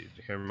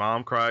 Her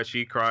mom cried,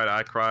 she cried,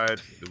 I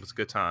cried. It was a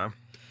good time.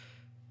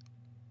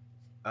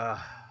 But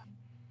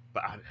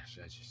I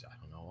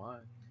don't know why.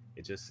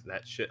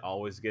 That shit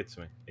always gets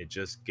me. It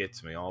just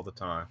gets me all the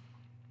time.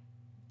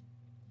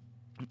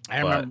 I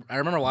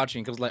remember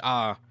watching because like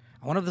I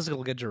wonder if this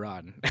will get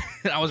Gerard.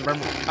 I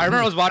remember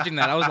I was watching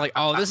that. I was like,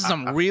 oh, this is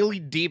some really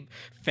deep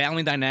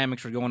family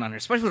dynamics we're going on here,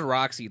 especially with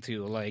Roxy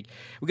too. Like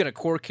we got a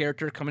core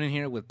character coming in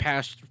here with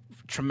past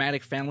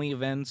traumatic family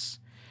events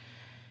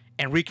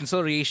and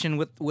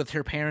reconciliation with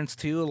her parents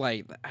too.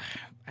 Like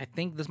I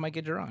think this might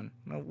get Gerard.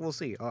 We'll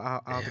see.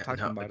 I'll have to talk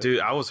to him about it. Dude,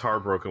 I was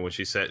heartbroken when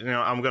she said,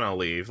 I'm gonna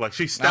leave. Like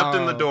she stepped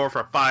in the door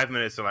for 5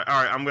 minutes and like,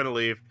 all right, I'm gonna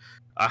leave.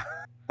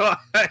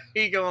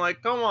 He going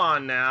like, come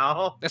on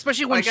now.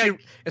 Especially when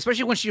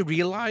she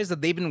realized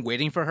that they've been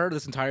waiting for her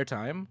this entire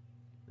time.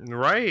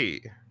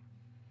 Right.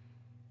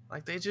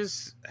 Like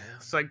it's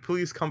like,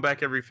 please come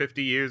back every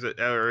 50 years or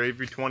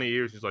every 20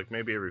 years. She's like,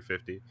 maybe every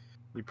 50.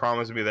 You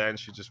promised me that, and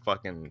she just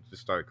fucking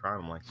started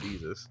crying. I'm like,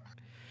 Jesus.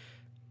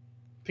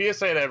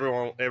 PSA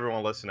to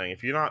everyone listening: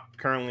 if you're not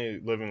currently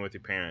living with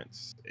your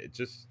parents,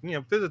 just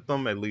visit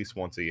them at least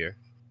once a year.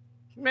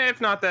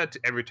 If not that,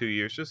 every 2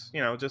 years. Just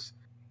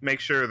make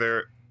sure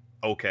they're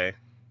okay.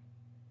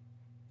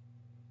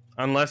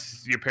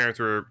 Unless your parents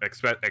were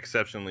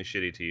exceptionally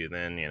shitty to you,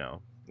 then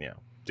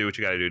do what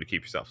you got to do to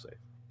keep yourself safe.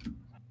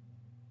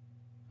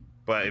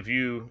 But if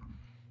you,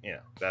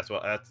 that's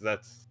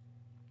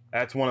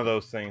one of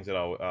those things that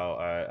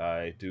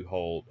I do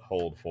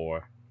hold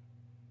for.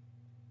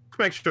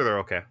 Make sure they're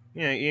okay.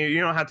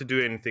 You don't have to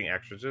do anything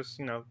extra. Just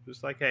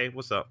like, hey,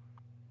 what's up?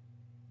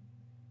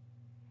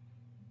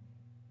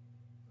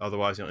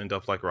 Otherwise, you'll end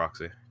up like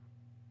Roxy,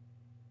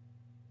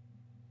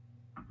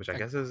 which I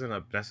guess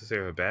isn't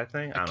necessarily a bad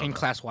thing. I don't know.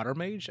 Class water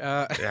mage.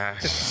 Yeah,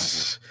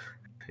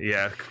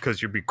 yeah,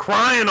 because you'd be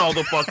crying all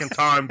the fucking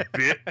time,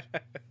 bitch.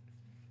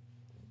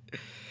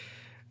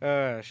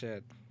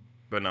 Shit.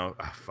 But no,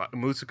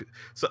 Musuku.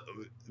 So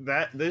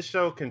this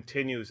show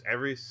continues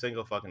every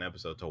single fucking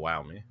episode to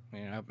wow me.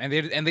 Yeah, and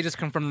they just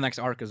confirm the next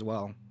arc as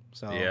well.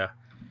 So Yeah.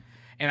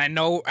 And I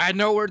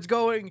know where it's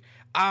going.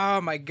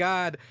 Oh my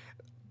god!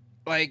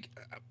 Like,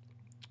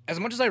 as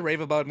much as I rave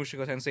about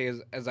Mushoku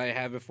Tensei as I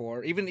have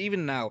before,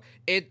 even now,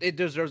 it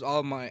deserves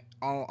all my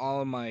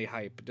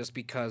hype just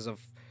because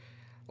of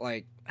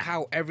like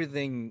how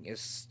everything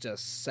is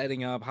just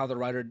setting up, how the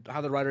writer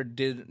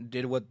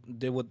did what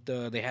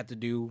they had to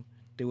do.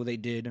 Did what they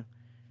did.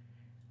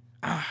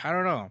 I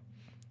don't know.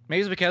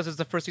 Maybe it's because it's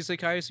the first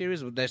Isekai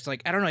series, but that's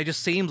like, I don't know. It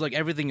just seems like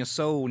everything is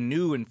so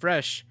new and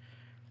fresh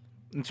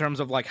in terms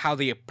of like how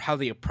they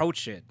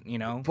approach it.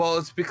 Well,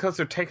 it's because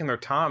they're taking their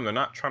time. They're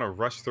not trying to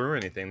rush through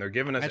anything. They're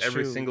giving us That's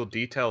every true. single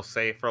detail,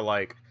 say for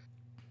like,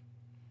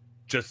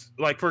 just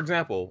like for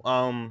example,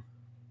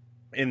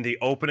 in the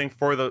opening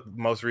for the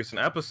most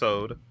recent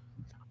episode,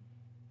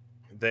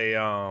 they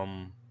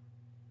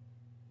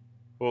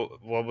well,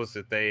 what was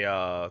it?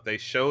 They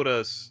showed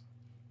us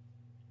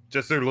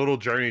just their little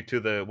journey to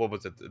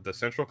the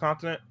central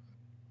continent,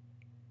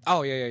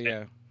 Oh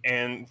yeah.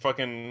 and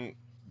fucking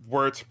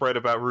word spread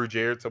about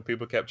Ruijerd, so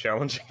people kept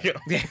challenging him.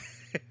 Yeah.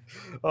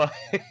 Like,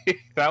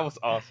 that was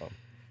awesome.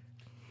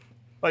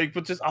 Like,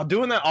 but just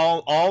doing that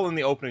all in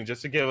the opening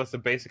just to give us a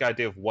basic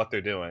idea of what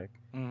they're doing,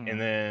 Mhm.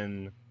 and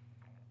then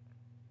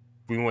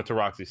we went to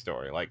Roxy's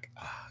story. Like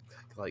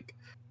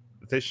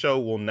this show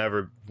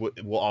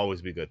will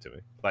always be good to me.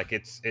 Like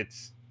it's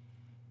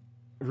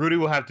Rudy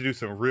will have to do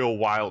some real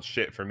wild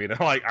shit for me to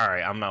like. All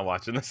right, I'm not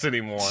watching this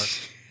anymore.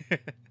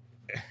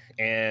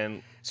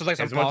 And So like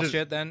some as much Paul as-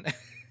 shit then.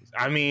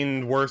 I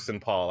mean, worse than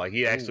Paul. Like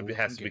he actually Ooh,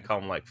 has to okay.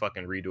 become like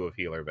fucking redo of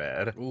Healer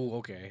bad. Ooh,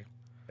 okay.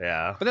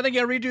 Yeah. But then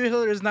again, redo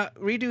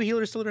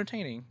healer is still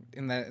entertaining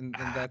in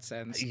that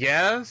sense.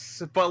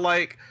 Yes, but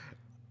like,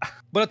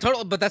 But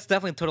that's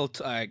definitely a total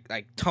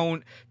like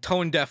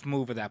tone deaf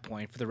move at that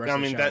point for the rest I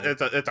of mean,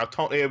 the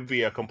show. it would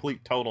be a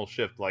complete tonal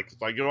shift. Like,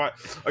 it's like, you know what?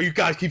 Oh, you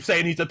guys keep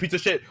saying he's a piece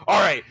of shit. All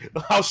right,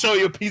 I'll show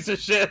you a piece of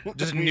shit.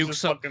 Just And he's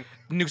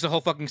nukes the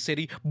whole fucking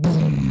city.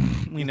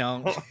 Boom, you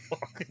know.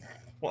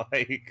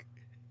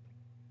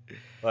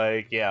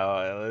 like,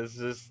 yeah.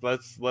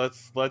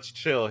 Let's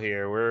chill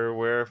here.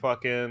 We're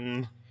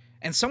fucking.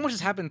 And so much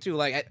has happened too.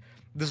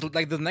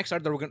 The next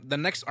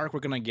arc we're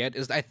gonna get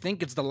is, I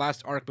think it's the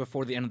last arc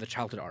before the end of the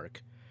childhood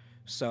arc.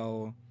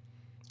 So,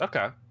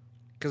 Okay.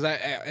 because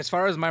as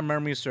far as my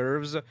memory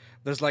serves,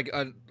 there's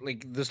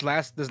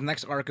this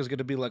next arc is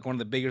gonna be like one of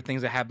the bigger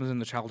things that happens in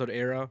the childhood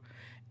era,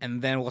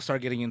 and then we'll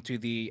start getting into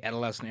the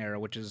adolescent era,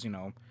 which is, you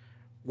know,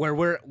 where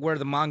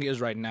the manga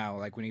is right now.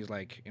 Like when he's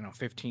like, you know,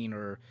 15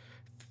 or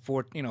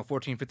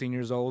 14, 15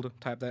 years old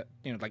type, that,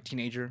 you know, like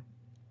teenager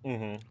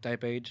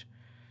type age.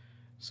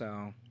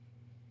 So,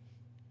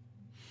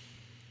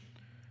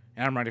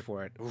 and I'm ready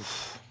for it.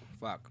 Oof,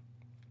 fuck.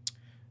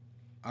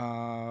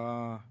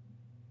 What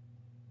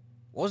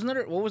was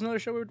another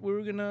show we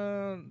were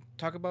gonna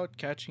talk about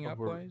catching up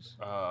wise?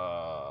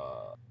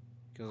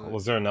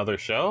 Was there another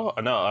show?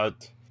 No.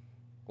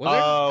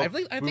 I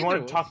think we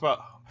wanted to talk about.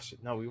 Oh,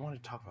 shit, no, we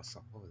wanted to talk about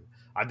something. What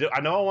was it?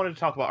 I know I wanted to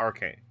talk about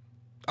Arcane.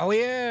 Oh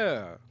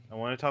yeah. I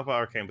wanted to talk about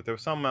Arcane, but there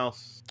was something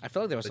else. I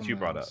feel like there was that something you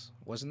brought else.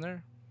 Wasn't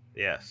there?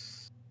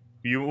 Yes.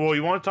 You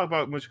want to talk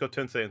about Michiko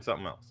Tensei and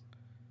something else?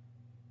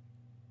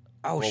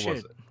 Oh What shit.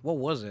 was it? What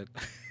was it?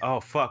 Oh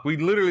fuck! We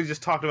literally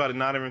just talked about it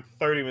not even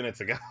 30 minutes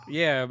ago.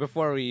 Yeah,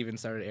 before we even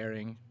started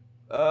airing.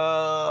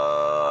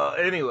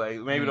 Anyway,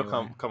 maybe it'll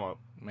Anyway. come up.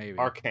 Maybe.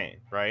 Arcane,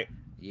 right?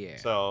 Yeah.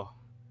 So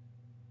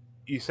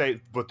you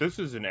say, but this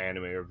is an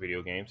anime or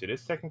video games. It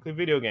is technically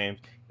video games.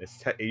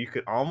 You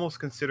could almost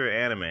consider it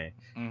anime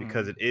Mhm.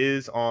 because it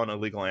is on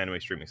illegal anime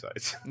streaming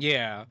sites.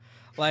 Yeah,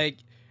 like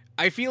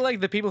I feel like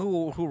the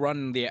people who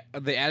run the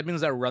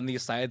admins that run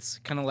these sites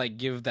kind of like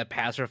give that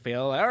pass or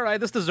fail. Like, all right,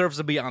 this deserves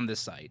to be on this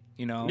site,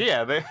 you know?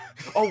 Yeah.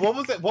 Oh, what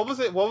was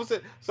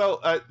it? So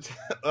I'm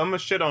gonna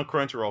shit on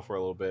Crunchyroll for a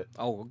little bit.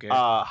 Oh, okay.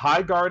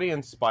 High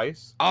Guardian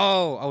Spice.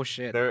 Oh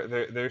shit.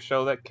 Their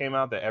show that came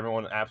out that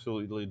everyone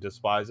absolutely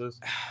despises,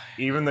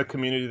 even the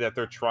community that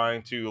they're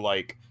trying to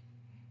like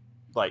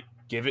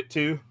give it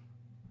to,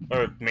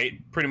 or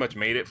pretty much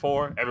made it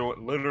for.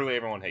 Literally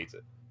everyone hates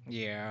it.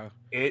 Yeah.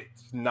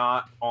 It's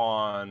not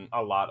on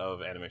a lot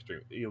of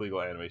illegal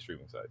anime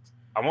streaming sites.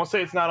 I won't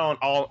say it's not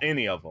on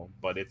any of them,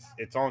 but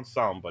it's on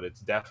some. But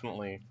it's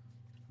definitely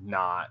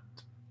not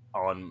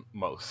on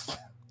most.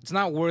 It's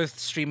not worth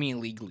streaming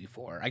illegally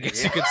for, I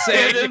guess you could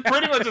say. It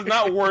pretty much is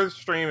not worth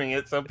streaming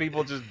it. Some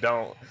people just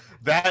don't.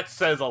 That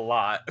says a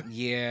lot.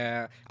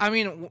 Yeah, I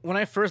mean, when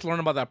I first learned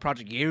about that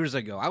project years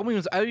ago, I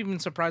was even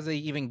surprised they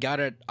even got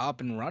it up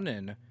and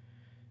running.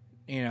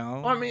 You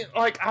know, I mean,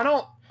 like, I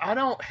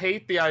don't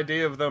hate the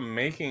idea of them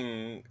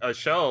making a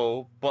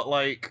show, but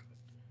like,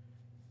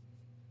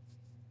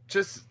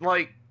 just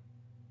like,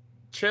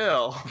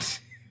 chill.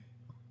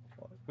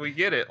 We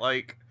get it.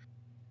 Like,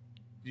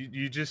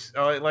 you just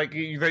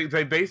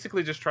they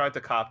basically just tried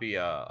to copy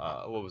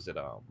what was it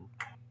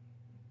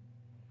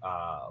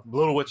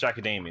Little Witch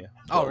Academia.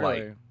 oh But, really?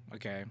 like,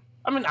 Okay.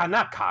 I mean,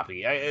 not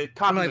copy. Copy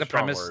I mean, like is the a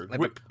strong premise,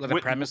 word. the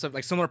premise of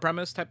like similar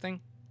premise type thing.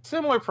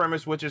 Similar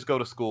premise. Witches go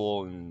to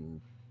school and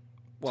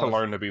to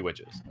learn to be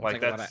witches. Like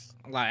that's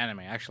a lot of anime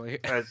actually.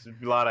 that's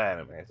a lot of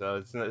anime. So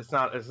it's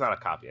not a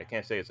copy. I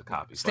can't say it's a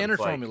copy. but Standard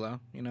it's like- formula,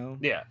 you know.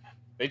 Yeah,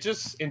 they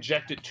just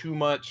injected too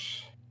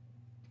much,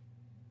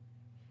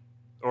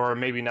 or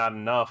maybe not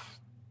enough,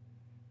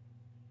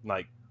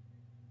 like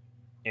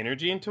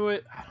energy into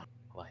it. I don't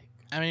like.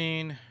 I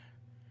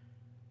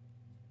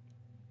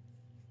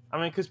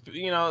mean, because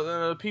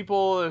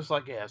people is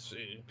like, yes,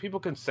 people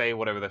can say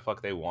whatever the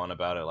fuck they want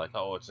about it. Like,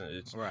 oh, it's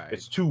right.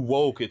 it's too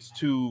woke. It's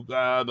too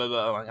blah, blah,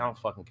 blah. Like, I don't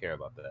fucking care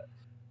about that.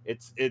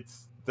 It's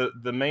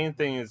the main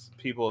thing is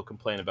people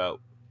complain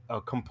about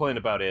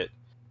it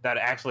that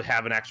actually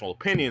have an actual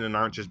opinion and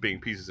aren't just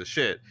being pieces of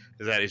shit.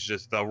 Is that it's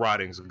just the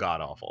writing's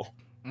god awful.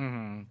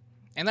 Mm-hmm.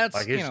 And that's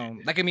Like,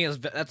 that can be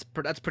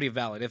that's pretty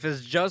valid. If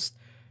it's just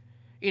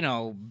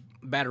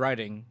bad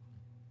writing,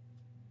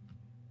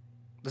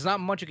 there's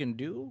not much you can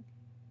do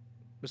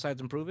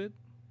besides improve it.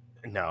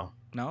 No,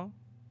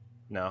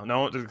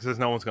 because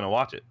no one's gonna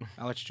watch it.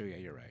 Oh, that's true. Yeah,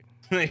 you're right.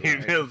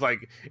 It feels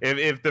like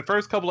if the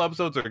first couple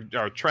episodes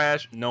are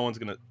trash, no one's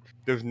gonna.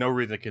 There's no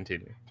reason to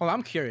continue. Hold on,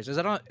 I'm curious. Is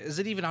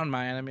it even on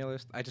my anime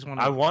list? I just want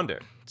I to wonder.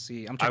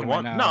 see. I'm I checking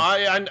want right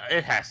no. now.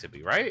 It has to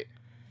be right.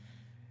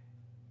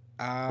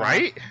 Uh,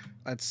 Right.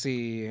 Let's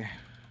see.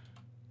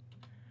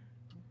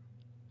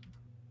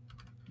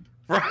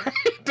 Right.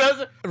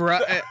 Doesn't.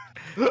 Right.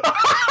 No,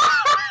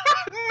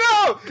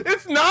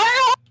 it's not.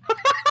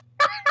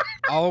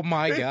 Oh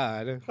my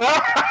god.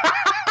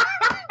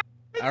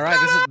 All right,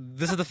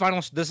 this is the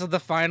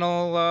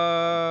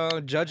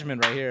final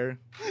judgment right here.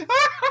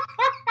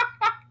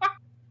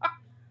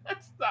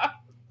 It's not.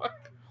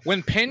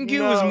 When Pengu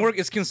No.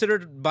 is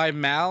considered by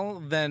Mal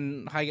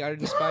than High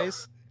Garden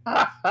Spice,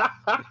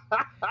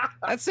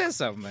 that says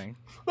something.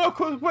 Well,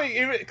 wait.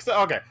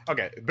 Okay.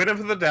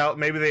 Benefit of the doubt.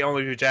 Maybe they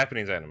only do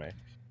Japanese anime.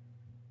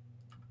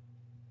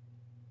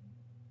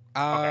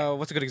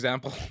 What's a good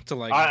example to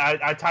like?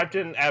 I typed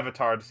in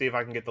Avatar to see if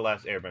I can get the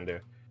Last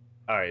Airbender.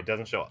 All right, it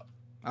doesn't show up.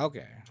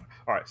 Okay,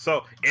 All right,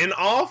 so in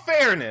all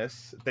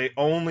fairness, they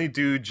only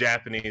do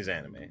Japanese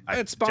anime.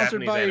 it's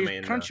sponsored Japanese by anime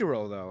in the-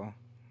 Crunchyroll though.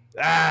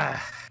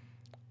 That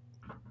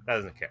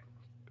doesn't count.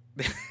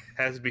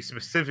 Has to be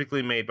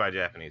specifically made by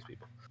Japanese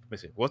people. Let me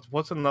see.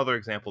 What's another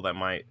example that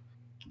might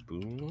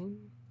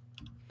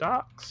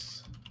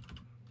Boondocks?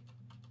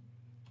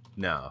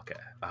 No. Okay.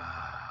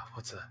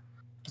 What's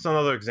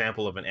another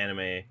example of an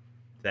anime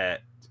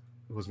that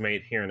was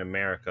made here in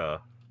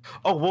America?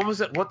 Oh, what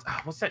was it? What's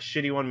that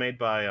shitty one made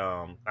by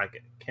I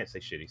can't say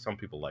shitty. Some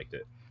people liked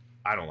it.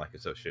 I don't like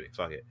it, so shitty.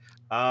 Fuck it.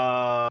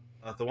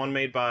 The one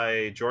made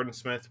by Jordan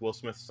Smith, Will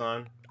Smith's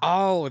son.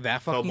 Oh,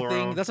 that fucking thing.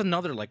 Toblerone. That's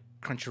another like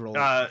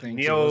Crunchyroll thing.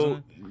 Too, Neo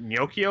wasn't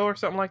Nyokio or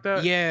something like it?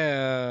 that.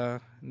 Yeah,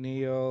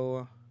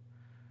 Neo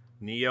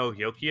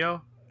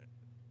Yokio.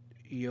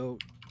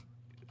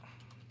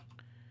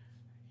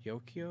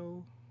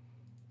 Yokio.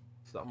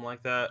 Something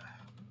like that.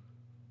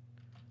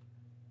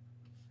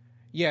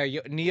 Yeah,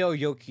 Neo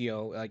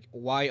Yokio, like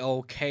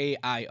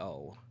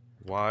Yokio.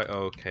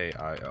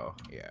 Yokio.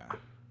 Yeah.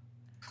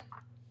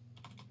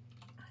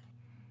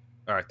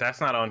 All right, that's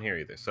not on here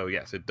either. So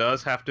yes, it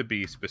does have to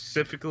be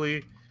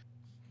specifically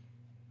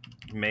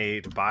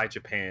made by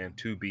Japan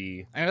to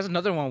be. And there's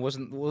another one.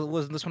 Wasn't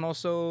this one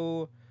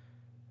also?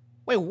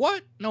 Wait,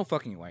 what? No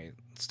fucking way.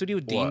 Studio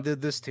Dean What?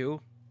 did this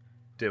too.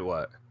 Did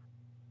what?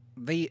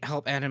 They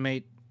help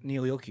animate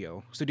Neo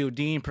Yokio. Studio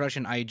Dean,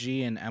 Production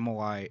IG, and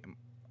MOI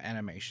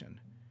Animation.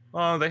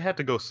 Oh, they had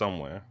to go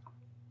somewhere.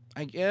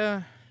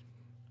 Yeah.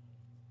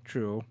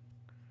 True.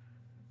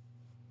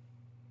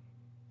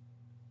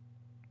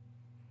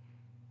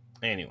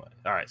 Anyway,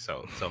 all right.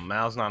 So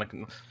Mal's not a.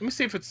 Let me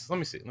see if it's. Let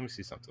me see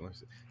something. Let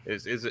me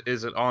see.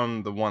 Is it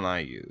on the one I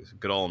use?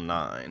 Good old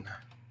 9.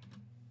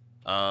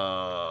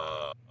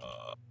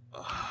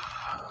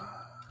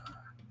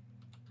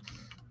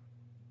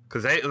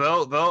 Because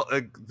they'll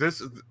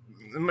this.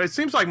 It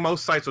seems like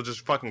most sites will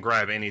just fucking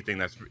grab anything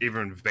that's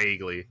even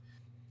vaguely.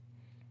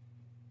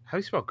 How do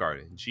you spell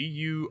Guardian?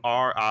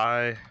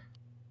 Guridin.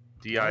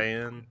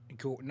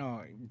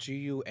 No,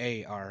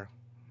 GUAR.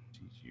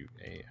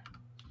 GUA.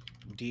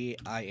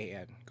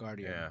 DIAN.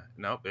 Guardian. Yeah.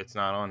 Nope, it's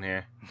not on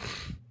here.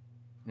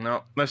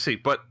 No, let's see.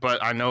 But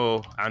I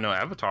know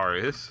Avatar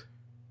is.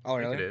 Oh,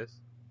 I think really? it is.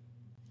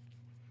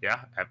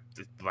 Yeah,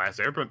 the Last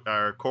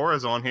Airbender,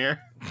 Korra's on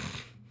here.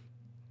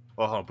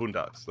 Oh, hold on,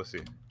 Boondocks. Let's see.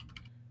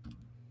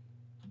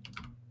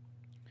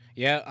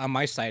 Yeah, on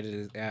my site,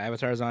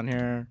 Avatar's on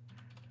here.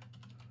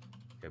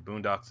 Okay,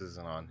 Boondocks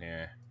isn't on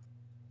here.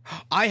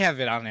 I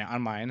have it on there,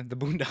 on mine. The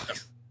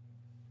Boondocks.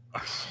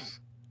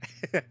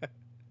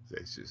 They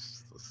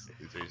just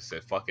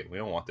said, "Fuck it, we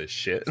don't want this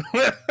shit.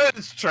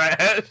 It's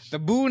trash." The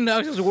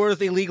Boondocks is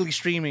worth illegally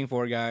streaming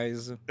for,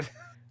 guys.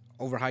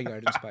 Over High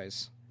Garden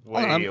Spice. Hold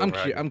on,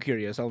 I'm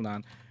curious. Hold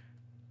on.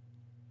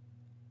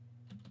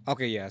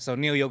 Okay, yeah. So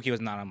Neo Yokio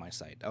is not on my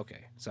site.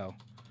 Okay, so.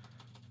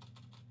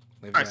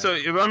 All right, so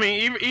I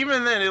mean,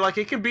 even then, like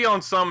it can be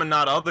on some and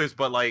not others,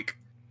 but like,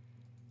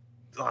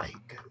 let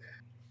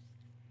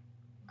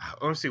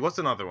me see. What's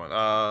another one?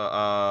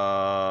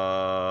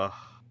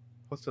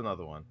 What's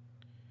another one?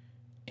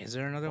 Is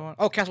there another one?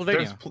 Oh,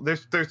 Castlevania.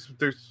 There's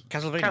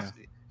Castlevania.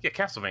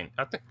 Castlevania.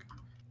 I think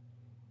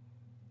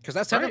Because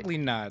that's technically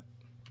not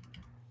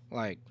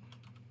like.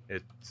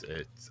 it's.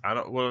 I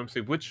don't. Well, let me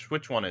see.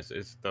 Which one is?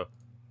 It's the.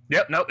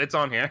 Yep. Nope. It's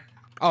on here.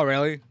 Oh,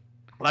 really?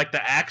 Like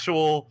the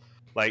actual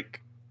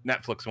like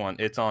Netflix one.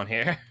 It's on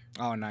here.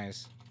 Oh,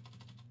 nice.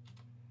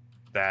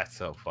 That's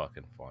so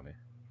fucking funny.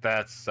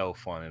 That's so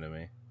funny to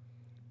me.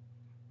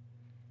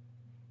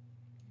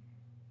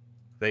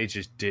 They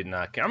just did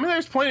not care. I mean,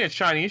 there's plenty of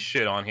Chinese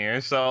shit on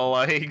here, so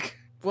like,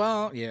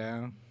 Well,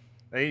 yeah.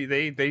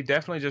 they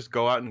definitely just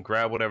go out and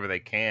grab whatever they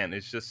can.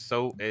 It's just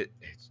so it's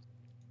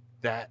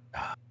that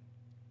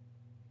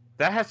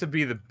has to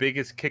be the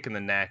biggest kick in the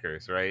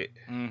knackers, right?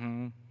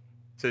 Mm-hmm.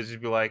 To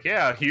just be like,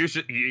 yeah,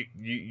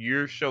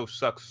 your show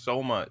sucks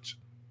so much,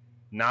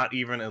 not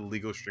even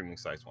illegal streaming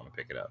sites want to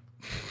pick it up.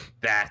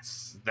 That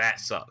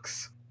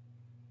sucks.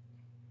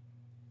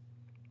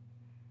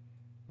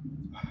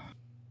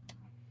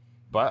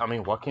 But I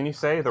mean, what can you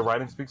say? The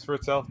writing speaks for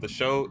itself. The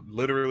show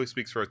literally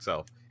speaks for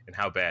itself. and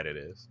how bad it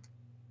is.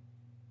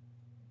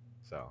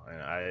 So,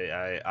 and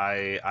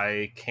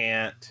I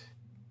can't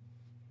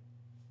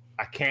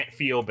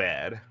feel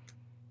bad.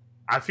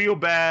 I feel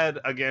bad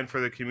again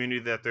for the community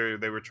that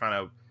they were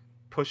trying to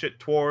push it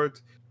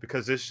towards,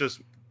 because this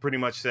just pretty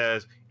much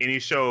says any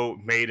show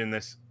made in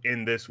this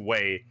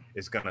way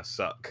is gonna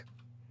suck.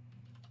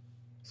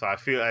 So I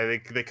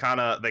think they kind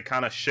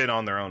of shit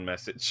on their own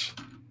message.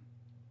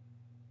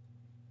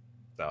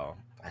 So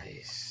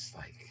it's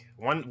like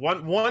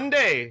one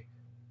day,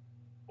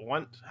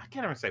 I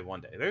can't even say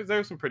one day.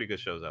 There's some pretty good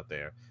shows out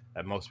there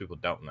that most people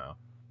don't know,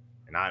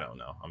 and I don't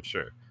know, I'm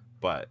sure.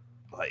 But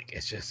like,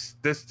 it's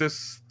just this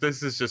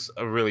is just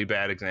a really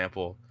bad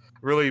example,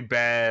 really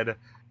bad,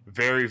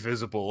 very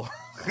visible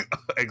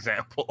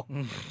example.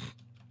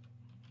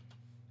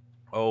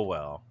 Oh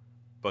well.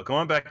 But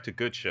going back to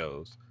good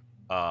shows,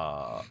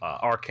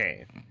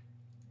 Arcane.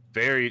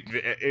 Very,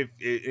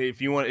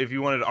 if you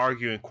wanted to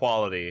argue in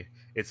quality,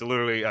 it's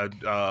literally a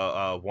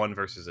 1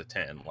 versus a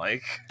 10.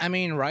 Like, I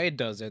mean, Riot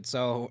does it,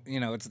 so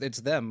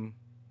it's them.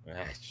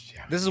 Yeah,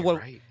 This is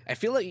what right. I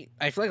feel like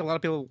a lot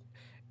of people,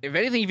 if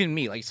anything, even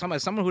me, like someone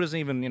who doesn't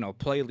even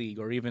play League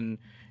or even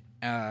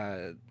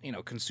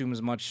consume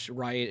as much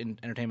Riot and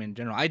entertainment in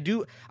general. I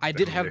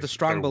did have the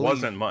strong belief. There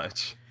wasn't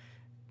much.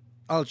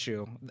 Oh,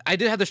 true. I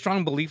did have the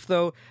strong belief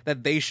though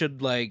that they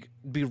should like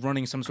be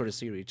running some sort of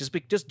series, just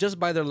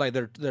by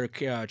their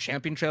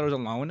champion trailers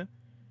alone.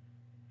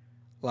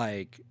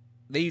 Like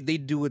they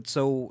do it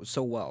so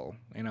well,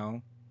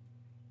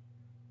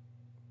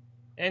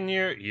 And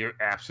you're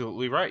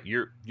absolutely right.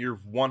 You're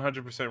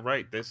 100%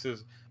 right. This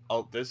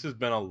has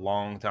been a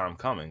long time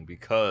coming,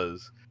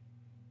 because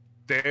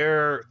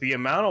the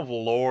amount of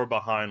lore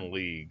behind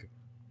League,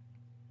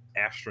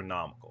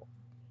 astronomical.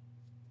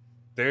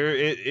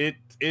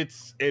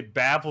 It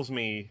baffles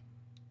me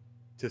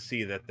to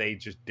see that they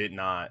just did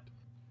not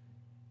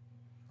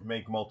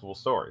make multiple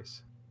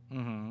stories,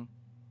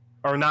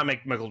 or not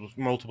make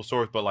multiple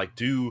stories, but like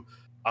do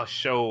a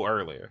show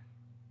earlier.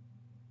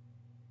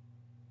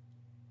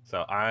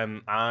 So I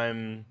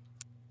am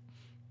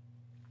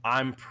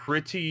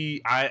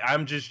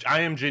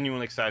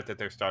genuinely excited that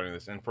they're starting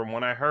this. And from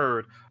what I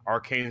heard,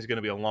 Arcane is going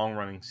to be a long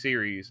running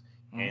series,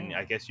 and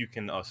I guess you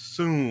can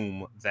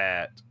assume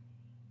that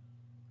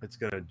it's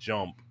going to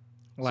jump.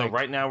 So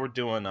right now we're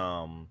doing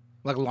long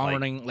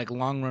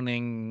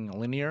running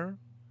linear.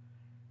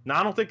 No,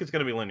 I don't think it's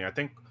going to be linear. I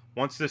think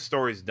once this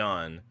story's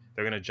done,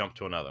 they're going to jump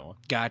to another one.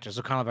 Gotcha.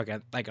 So kind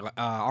of like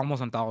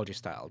almost anthology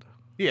styled.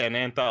 Yeah, an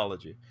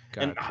anthology.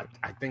 Gotcha. And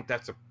I think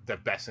that's the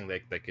best thing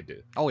they could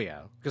do. Oh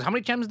yeah, because how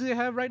many champs do they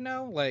have right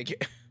now?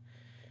 Like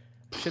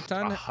shit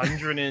ton.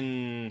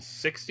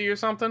 160 or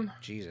something.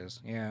 Jesus,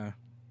 yeah.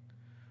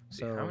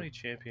 So how many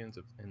champions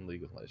in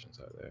League of Legends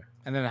are there?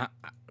 And then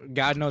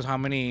God knows how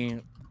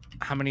many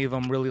of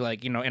them really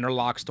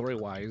interlock story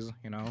wise.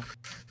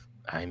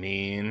 I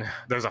mean,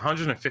 there's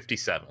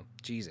 157.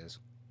 Jesus.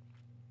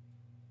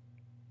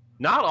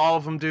 Not all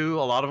of them do.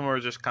 A lot of them are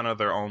just kind of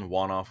their own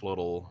one-off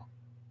little.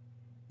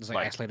 It's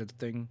like isolated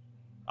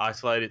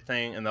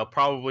thing, and they'll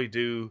probably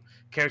do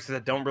characters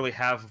that don't really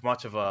have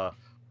much of a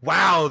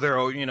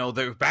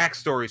their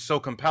backstory is so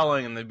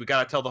compelling, and we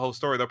gotta tell the whole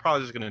story. They're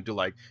probably just gonna do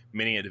like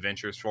mini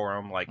adventures for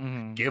them, like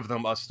give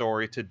them a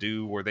story to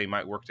do where they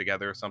might work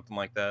together or something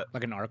like that,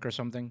 like an arc or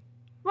something.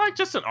 Like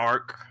just an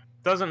arc.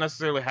 Doesn't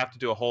necessarily have to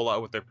do a whole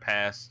lot with their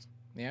past.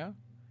 Yeah,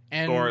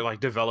 or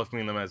like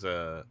developing them as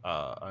a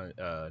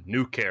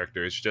new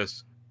character. It's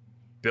just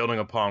building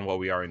upon what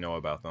we already know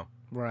about them.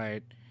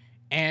 Right.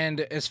 And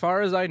as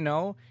far as I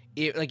know,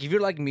 if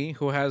you're like me,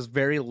 who has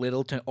very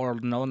little to or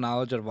no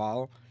knowledge at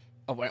all,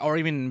 or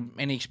even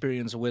any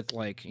experience with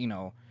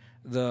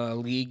the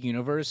League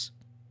universe,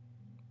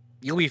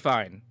 you'll be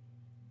fine.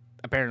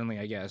 Apparently,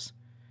 I guess.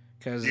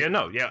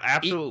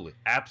 Absolutely,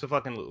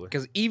 absolutely.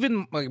 Because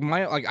even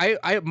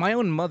my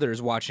own mother is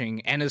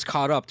watching and is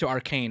caught up to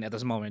Arcane at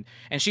this moment,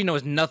 and she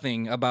knows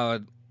nothing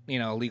about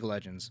League of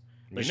Legends.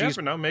 But you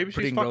never know. Maybe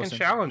she's fucking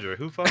Challenger.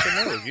 Who fucking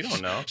knows? You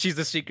don't know. She's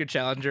the secret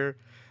Challenger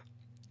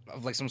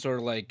of some sort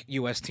of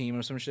US team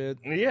or some shit.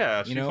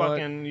 Yeah, she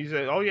fucking. You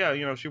say, oh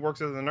yeah, she works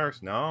as a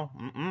nurse. No,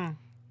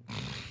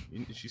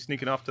 she's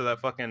sneaking off to that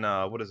fucking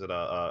what is it?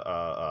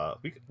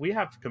 We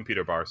have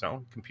computer bars, don't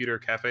we? Computer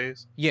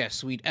cafes.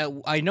 Yes,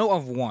 I know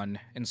of one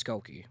in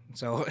Skokie.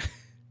 So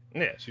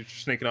yeah, she's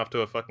sneaking off to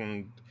a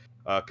fucking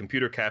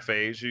computer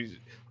cafe. She's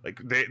like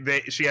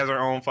she has her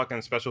own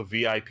fucking special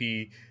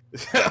VIP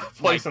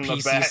place in the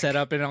PC back,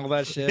 setup and all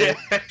that shit.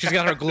 Yeah. She's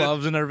got her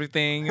gloves and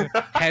everything,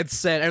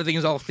 headset, everything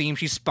is all themed.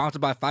 She's sponsored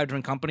by 5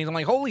 different companies. I'm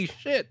like, holy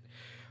shit,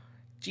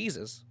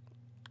 Jesus.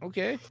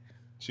 Okay.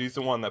 She's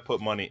the one that put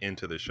money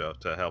into the show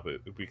to help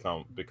it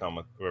become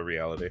a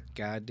reality.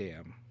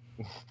 Goddamn.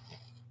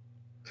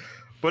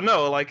 But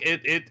no,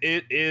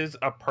 it is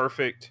a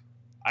perfect.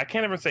 I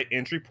can't even say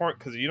entry point,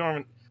 because you don't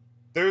even.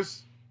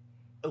 There's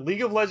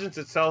League of Legends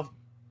itself.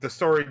 The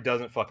story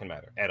doesn't fucking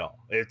matter at all.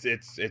 It's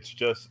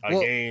just a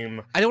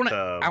game. I want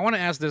to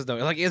ask this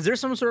though. Is there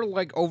some sort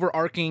of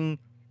overarching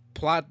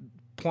plot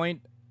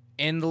point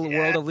in the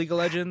world of League of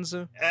Legends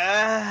Uh,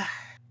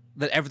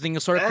 that everything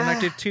is sort of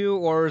connected to,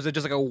 or is it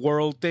just like a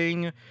world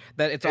thing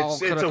that it's all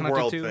kind of it's a connected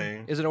world to?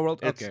 thing. Is it a world?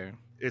 It's, Okay.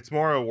 It's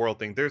more a world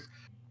thing. There's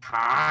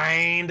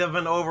kind of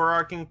an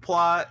overarching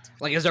plot.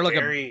 Like, is there like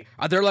Very...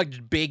 are there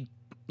like big,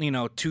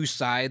 two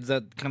sides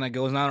that kind of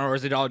goes on, or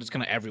is it all just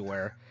kind of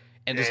everywhere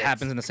and just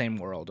happens in the same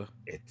world?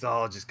 It's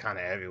all just kind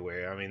of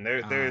everywhere. I mean,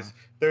 there's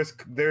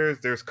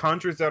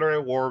countries that are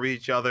at war with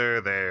each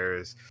other.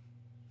 There's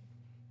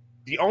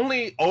the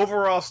only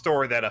overall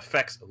story that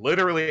affects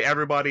literally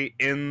everybody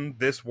in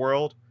this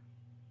world.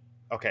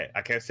 Okay,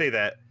 I can't say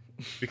that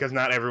because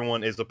not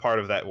everyone is a part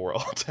of that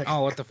world.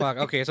 Oh, what the fuck?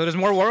 Okay, so there's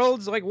more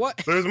worlds? Like,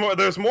 what? There's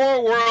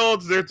more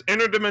worlds. There's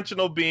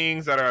interdimensional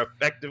beings that are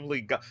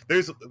effectively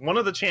there's one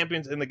of the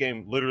champions in the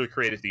game literally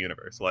created the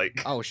universe.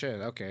 Like, oh shit.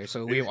 Okay,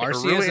 so we have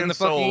Arceus Aurelian in the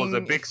Sol fucking... is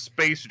a big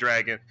space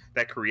dragon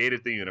that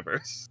created the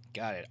universe.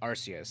 Got it.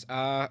 Arceus.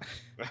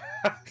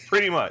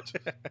 Pretty much.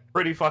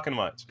 Pretty fucking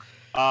much.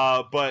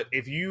 But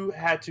if you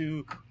had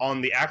to, on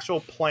the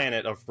actual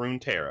planet of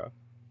Runeterra,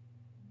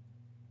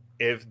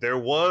 if there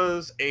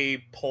was a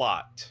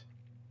plot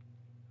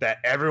that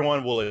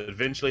everyone will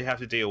eventually have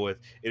to deal with,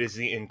 it is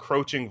the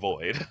encroaching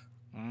void.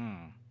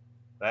 Mm.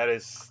 That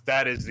is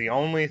the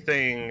only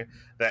thing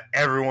that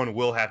everyone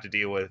will have to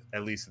deal with,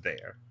 at least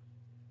there.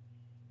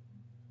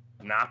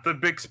 Not the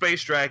big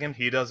space dragon.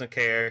 He doesn't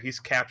care. He's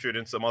captured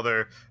in some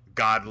other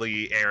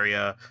godly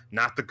area.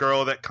 Not the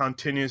girl that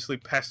continuously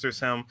pesters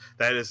him.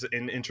 That is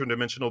an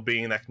interdimensional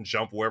being that can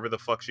jump wherever the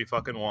fuck she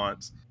fucking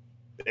wants.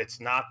 It's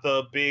not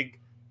the big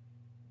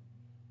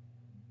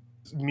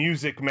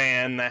music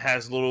man that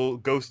has little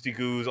ghosty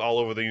goos all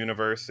over the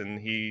universe, and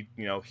he,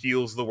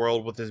 heals the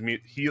world with his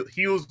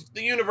heals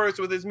the universe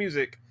with his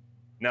music.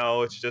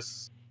 No, it's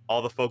just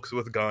all the folks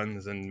with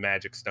guns and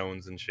magic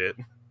stones and shit,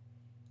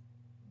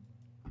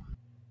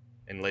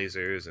 and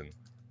lasers and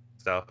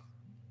stuff.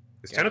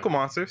 There's tentacle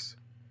monsters.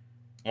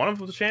 One of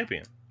them's a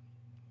champion.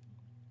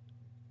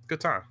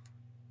 Good time.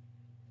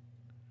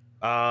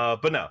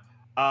 But no.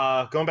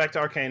 Going back to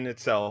Arcane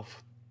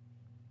itself,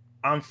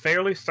 I'm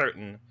fairly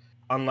certain,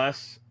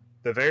 unless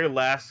the very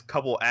last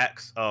couple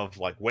acts of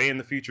like way in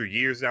the future,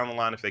 years down the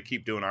line, if they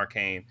keep doing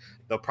Arcane,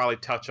 they'll probably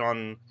touch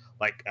on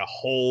like a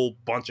whole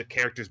bunch of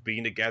characters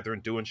being together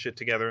and doing shit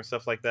together and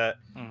stuff like that.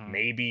 Mm-hmm.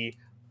 Maybe,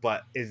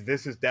 but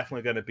this is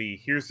definitely going to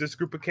be, here's this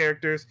group of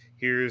characters,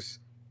 here's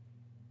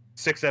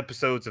 6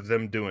 episodes of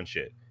them doing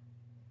shit.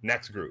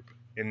 Next group,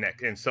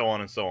 and so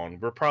on and so on.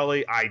 We're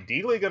probably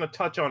ideally going to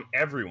touch on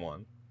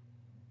everyone,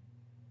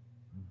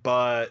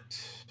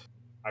 but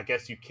I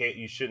guess you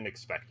shouldn't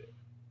expect it.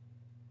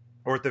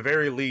 Or at the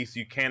very least,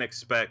 you can't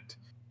expect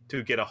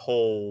to get a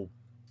whole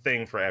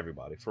thing for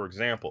everybody. For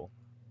example,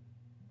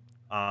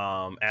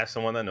 as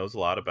someone that knows a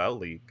lot about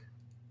League,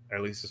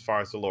 at least as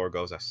far as the lore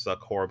goes, I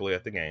suck horribly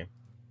at the game.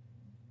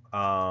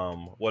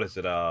 What is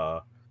it?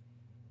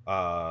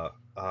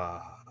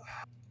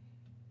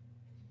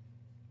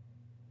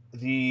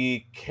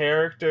 The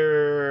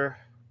character...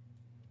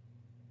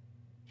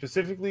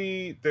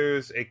 Specifically,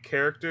 there's a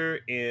character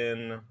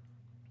in...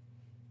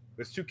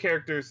 There's 2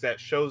 characters that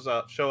show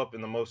up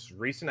in the most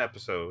recent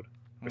episode,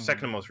 or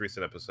second to most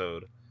recent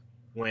episode,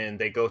 when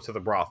they go to the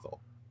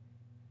brothel.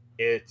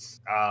 It's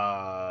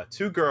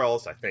 2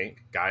 girls, I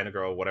think, guy and a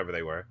girl, whatever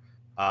they were,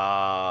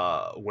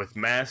 with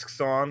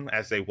masks on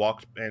as they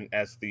walked, and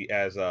as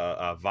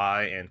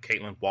Vi and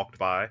Caitlyn walked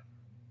by.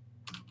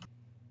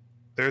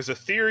 There's a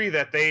theory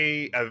that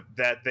they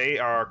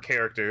are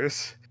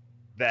characters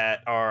that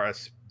are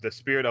the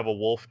spirit of a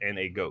wolf and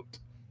a goat.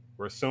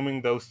 We're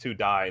assuming those 2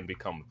 die and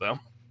become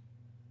them.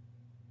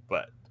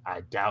 But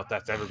I doubt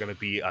that's ever going to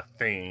be a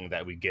thing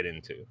that we get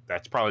into.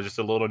 That's probably just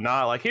a little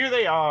nod, like, here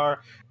they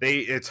are.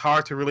 It's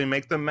hard to really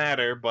make them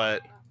matter,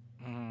 but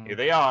here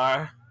they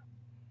are.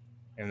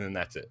 And then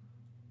that's it.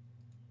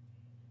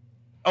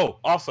 Oh,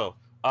 also,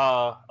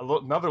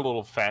 another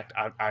little fact.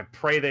 I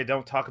pray they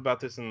don't talk about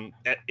this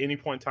at any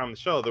point in time in the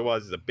show. There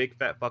was a big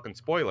fat fucking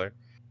spoiler.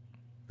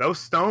 Those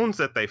stones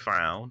that they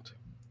found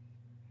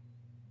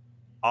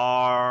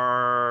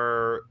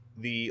are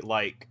the,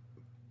 like...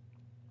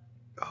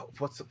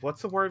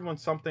 What's the word when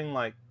something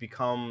like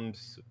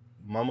becomes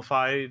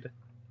mummified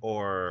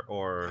or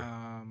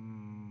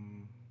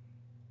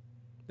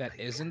that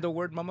isn't the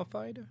word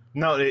mummified?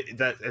 No,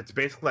 it's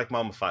basically like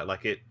mummified,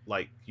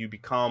 like you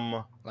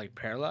become like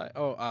paralyzed.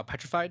 Oh,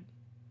 petrified.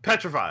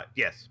 Petrified,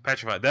 yes,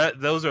 petrified.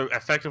 Those are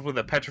effectively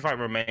the petrified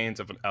remains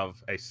of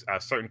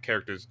a certain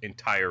character's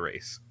entire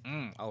race.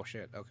 Oh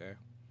shit. Okay.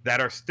 That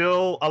are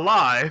still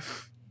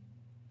alive.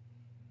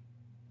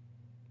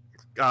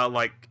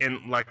 Like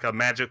in like a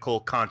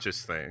magical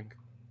conscious thing.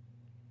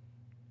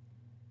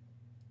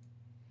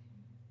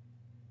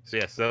 So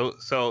yeah,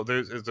 so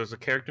there's a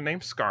character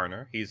named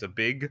Skarner. He's a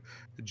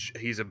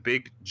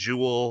big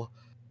jewel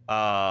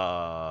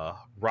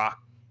rock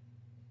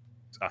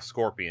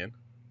scorpion,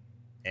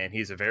 and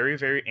he's a very,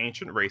 very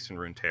ancient race in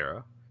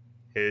Runeterra.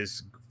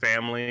 His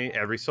family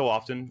every so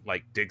often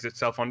like digs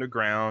itself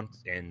underground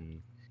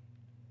and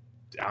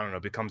I don't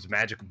know, become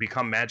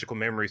magical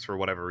memories for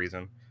whatever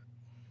reason.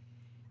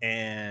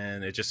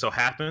 And it just so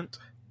happened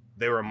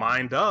they were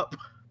mined up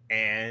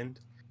and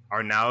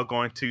are now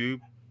going to,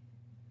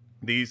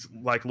 these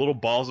like little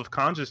balls of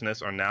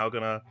consciousness are now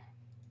gonna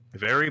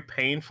very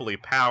painfully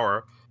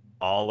power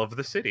all of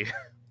the city,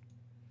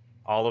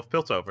 all of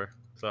Piltover.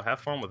 So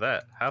have fun with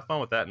that. Have fun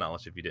with that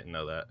knowledge if you didn't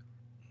know that.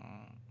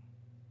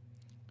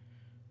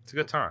 It's a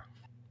good time.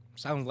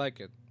 Sounds like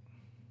it.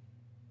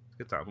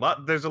 Good time.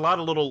 There's a lot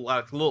of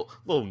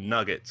little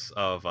nuggets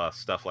of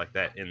stuff like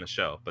that in the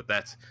show, but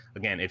that's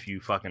again if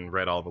you fucking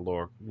read all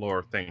the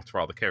lore things for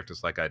all the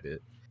characters like I did.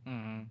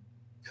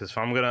 Because if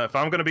I'm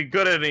gonna be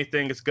good at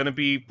anything, it's gonna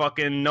be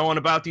fucking knowing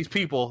about these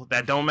people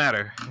that don't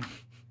matter.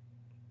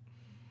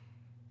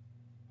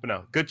 But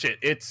no, good shit.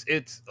 It's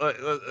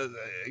I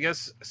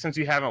guess since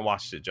you haven't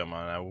watched it,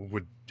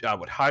 Jumon, I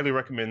would highly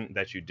recommend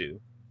that you do.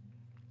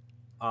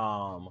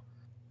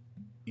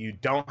 You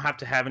don't have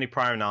to have any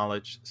prior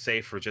knowledge,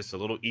 save for just a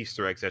little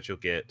Easter eggs that you'll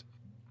get.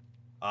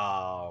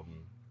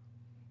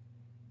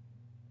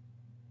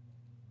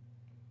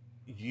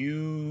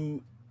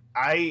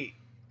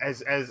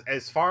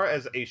 As far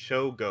as a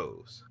show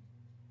goes,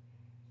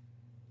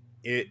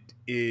 it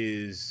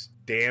is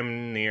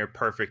damn near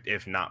perfect,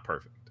 if not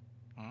perfect.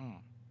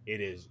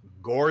 It is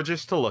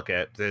gorgeous to look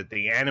at.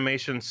 The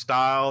animation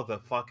style, the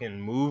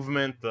fucking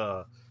movement,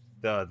 the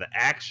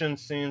action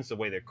scenes, the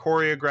way they're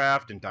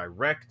choreographed and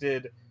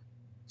directed,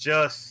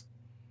 just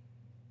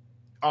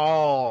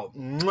all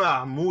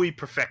muy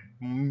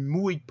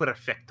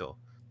perfecto.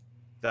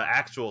 The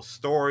actual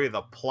story,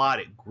 the plot,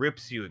 it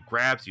grips you, it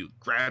grabs you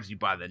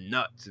by the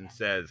nuts and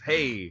says,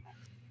 hey,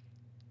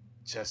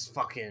 just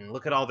fucking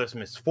look at all this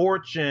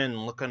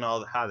misfortune, look at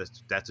all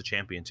that's a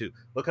champion too.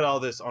 Look at all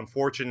this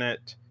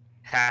unfortunate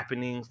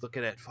happenings, look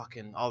at that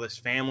fucking all this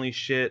family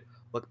shit.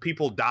 Look,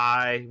 people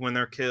die when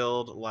they're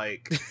killed,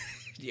 like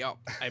yep,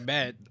 I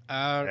bet.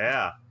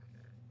 Yeah.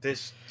 They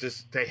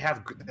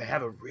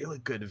have a really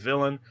good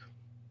villain.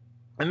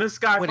 And this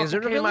guy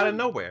came out of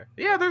nowhere.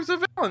 Yeah, there's a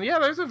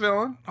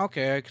villain.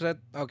 Okay,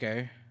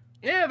 okay.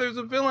 Yeah, there's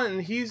a villain,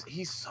 and he's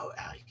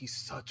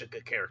such a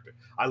good character.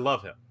 I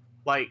love him.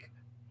 Like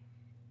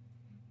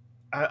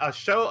a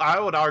show, I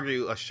would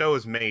argue a show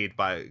is made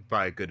by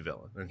a good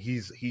villain, and he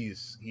is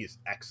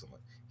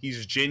excellent.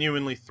 He's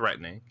genuinely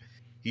threatening.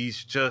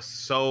 He's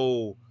just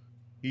so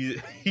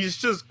he's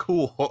just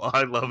cool.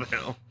 I love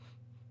him.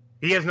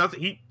 He has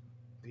nothing.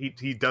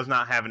 He does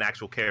not have an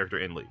actual character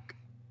in League.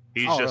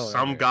 He's just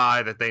some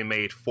guy that they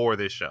made for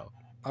this show.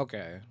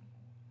 Okay.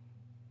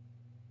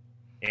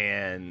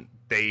 And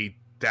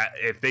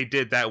if they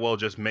did that well,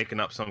 just making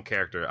up some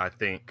character, I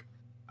think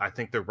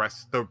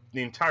the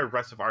entire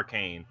rest of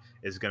Arcane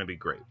is going to be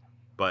great.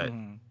 But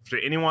for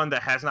anyone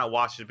that has not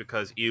watched it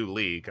because EU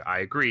League, I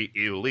agree,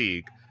 EU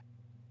League,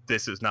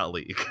 this is not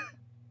League.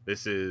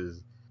 This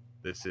is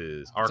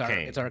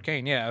Arcane. It's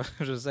Arcane, yeah. I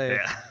was just saying.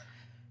 Yeah.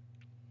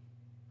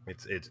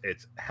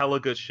 It's hella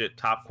good shit,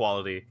 top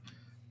quality.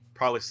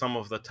 Probably some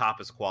of the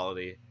toppest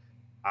quality.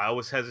 I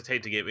always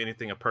hesitate to give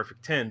anything a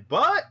perfect 10,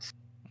 but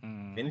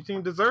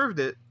anything deserved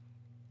it.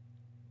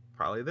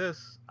 Probably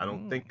this. I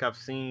don't think I've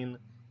seen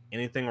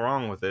anything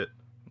wrong with it.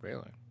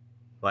 Really?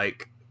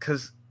 Like,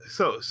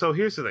 so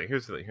here's the thing.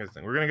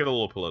 We're gonna get a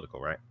little political,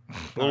 right?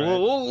 A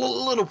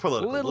little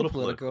political.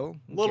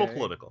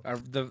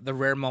 The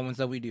rare moments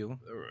that we do.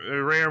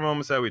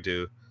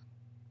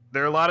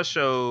 There are a lot of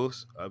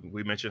shows.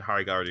 We mentioned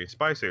High Guardian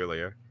Spice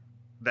earlier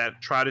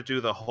that try to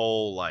do the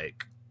whole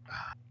like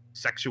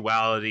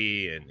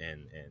sexuality and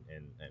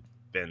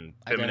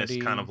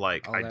feminist kind of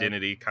like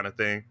identity kind of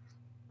thing.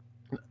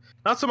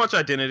 Not so much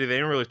identity. They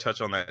didn't really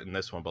touch on that in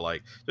this one, but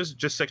like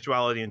just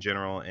sexuality in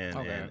general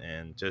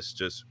and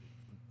just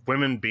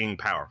women being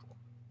powerful.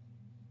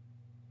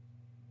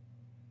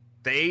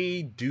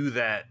 They do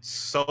that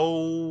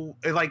so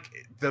like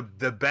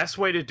the best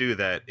way to do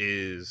that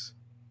is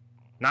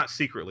not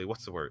secretly.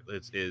 What's the word?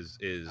 Is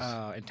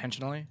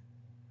intentionally.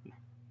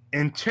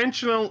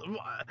 Intentional.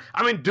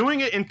 I mean, doing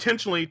it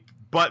intentionally,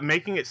 but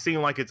making it seem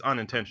like it's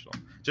unintentional.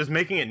 Just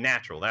making it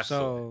natural. That's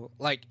so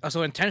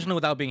intentionally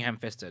without being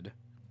ham-fisted.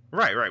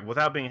 Right.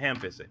 Without being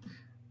ham-fisted.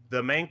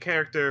 The main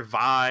character,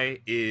 Vi,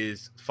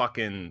 is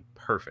fucking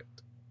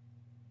perfect.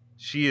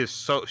 She is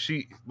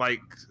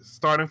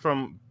starting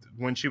from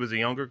when she was a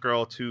younger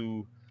girl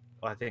to,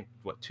 I think,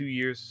 2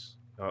 years?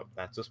 Oh,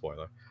 that's a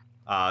spoiler.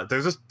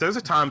 There's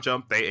a time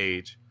jump. They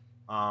age.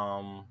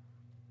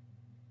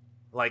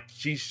 Like,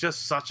 she's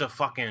just a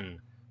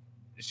fucking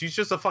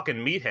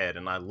meathead,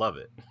 and I love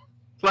it.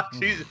 Like,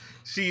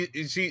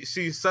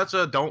 she's such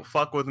a don't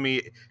fuck with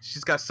me.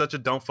 She's got such a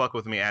don't fuck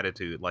with me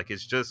attitude. Like,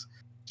 it's just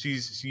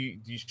she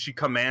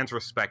commands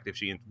respect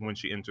when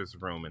she enters the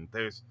room. And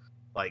there's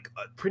like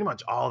pretty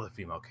much all the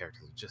female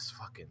characters are just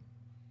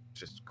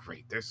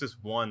great. There's this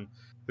one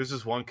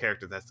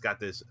character that's got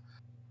this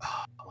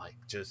like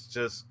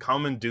just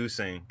come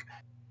inducing.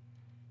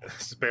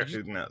 Stay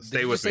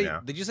with me now.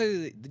 Did you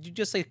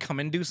just say come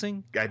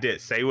inducing? I did.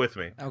 Stay with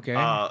me. Okay.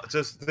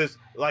 Just this,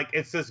 like,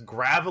 it's this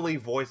gravelly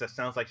voice that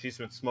sounds like she's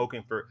been smoked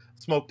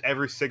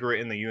every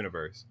cigarette in the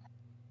universe.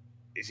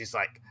 It's just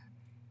like,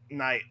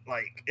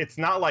 like it's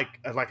not like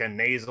a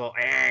nasal.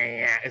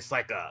 It's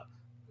like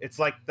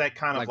that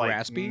kind of Like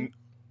raspy?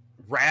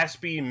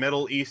 raspy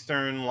Middle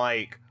Eastern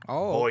like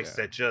voice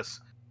okay. that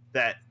just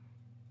that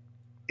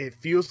it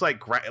feels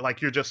like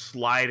like you're just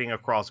sliding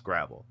across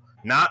gravel.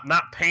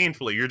 Not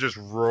painfully, you're just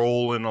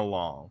rolling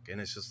along, and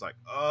it's just like,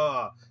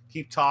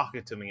 keep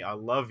talking to me. I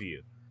love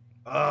you.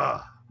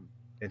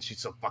 And she's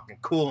so fucking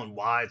cool and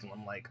wise, and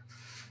I'm like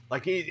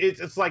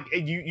it's like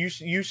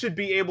you should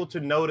be able to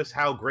notice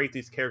how great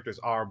these characters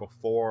are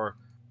before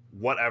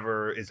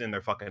whatever is in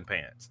their fucking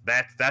pants.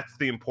 That's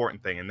the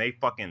important thing, and they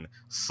fucking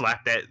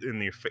slap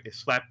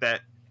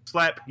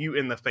you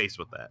in the face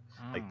with that.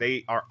 Like,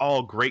 they are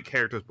all great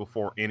characters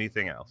before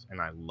anything else, and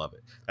I love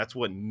it. That's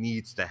what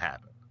needs to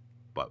happen.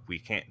 But we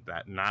can't.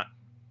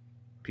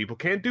 People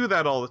can't do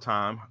that all the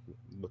time.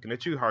 Looking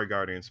at you, Hard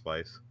Guardian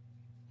Spice.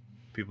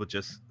 People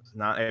just,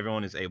 not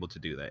everyone is able to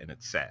do that, and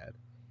it's sad.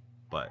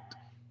 But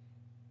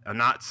I'm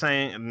not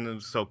saying,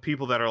 so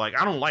people that are like,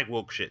 I don't like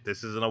woke shit.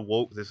 This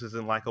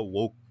isn't like a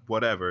woke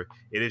whatever.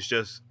 It is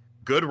just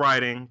good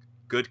writing,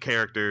 good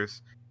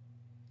characters,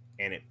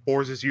 and it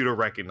forces you to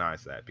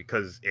recognize that,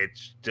 because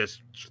it's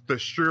just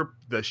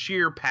the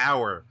sheer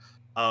power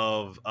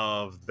of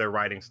their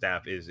writing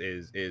staff is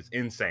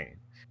insane.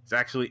 It's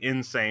actually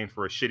insane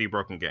for a shitty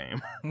broken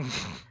game.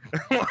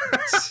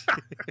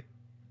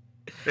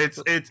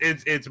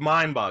 It's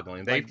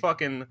mind-boggling.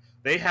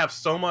 They have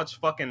so much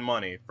fucking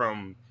money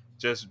from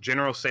just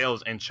general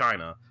sales in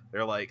China.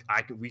 They're like,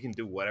 we can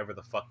do whatever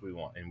the fuck we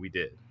want, and we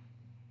did.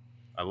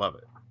 I love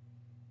it.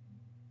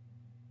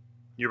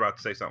 You're about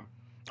to say something.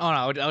 Oh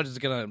no, I was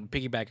just gonna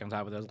piggyback on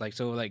top of this. Like,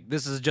 so, like,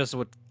 this is just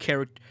what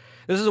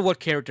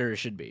character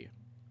should be.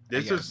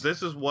 This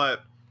is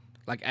what,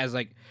 like, as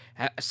like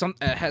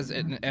has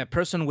a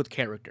person with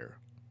character.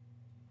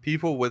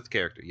 People with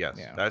character, yes.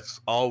 Yeah. That's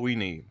all we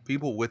need.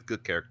 People with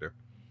good character.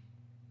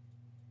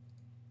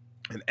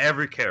 And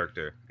every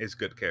character is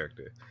good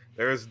character.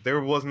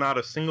 There was not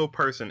a single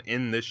person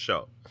in this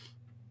show,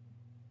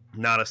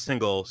 not a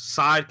single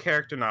side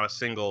character, not a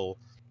single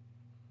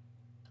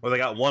where they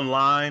got one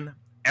line.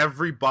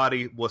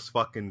 Everybody was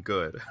fucking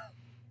good.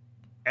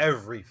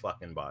 Every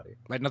fucking body.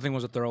 Like, nothing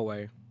was a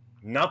throwaway.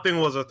 Nothing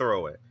was a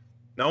throwaway.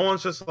 No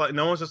one's just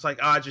like,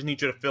 I just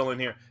need you to fill in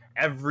here.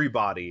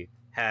 Everybody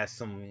has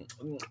something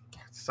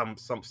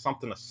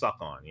to suck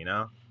on, you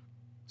know?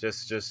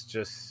 Just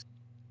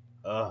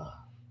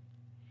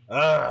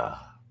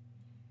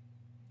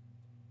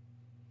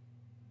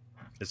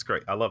It's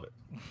great. I love it.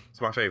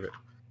 It's my favorite.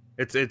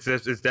 It's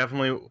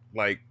definitely,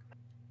 like,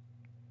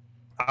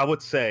 I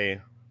would say,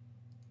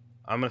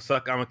 I'm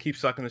gonna keep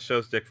sucking the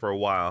show's dick for a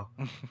while.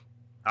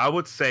 I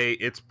would say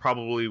it's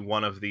probably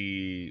one of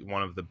the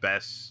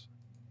best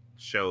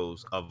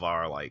shows of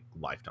our, like,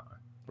 lifetime.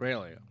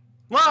 Really?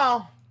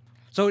 Well,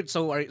 so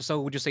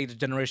would you say it's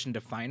generation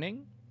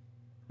defining?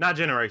 Not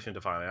generation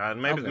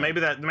defining. Maybe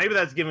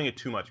that's giving it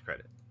too much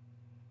credit.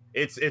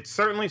 It's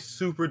certainly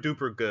super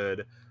duper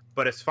good,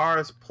 but as far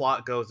as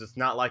plot goes, it's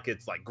not like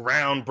it's like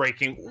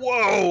groundbreaking.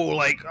 Whoa!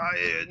 Like,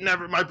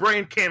 my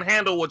brain can't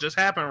handle what just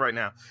happened right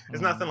now.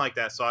 It's nothing like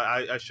that. So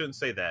I shouldn't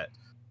say that.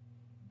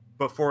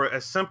 But for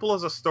as simple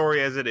as a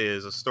story as it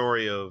is, a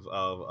story of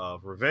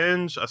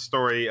revenge, a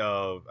story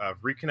of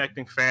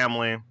reconnecting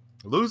family,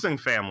 losing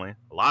family,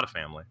 a lot of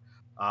family,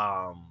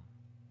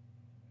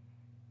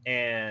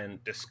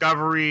 and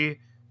discovery,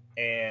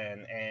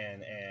 and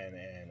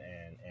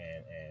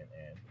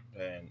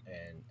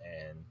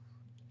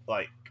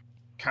like,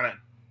 kind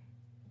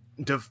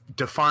of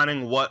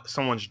defining what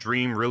someone's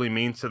dream really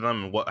means to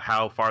them, and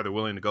how far they're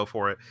willing to go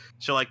for it,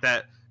 shit like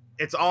that.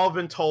 It's all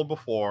been told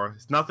before.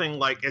 It's nothing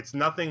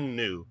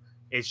new.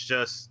 It's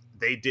just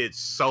they did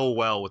so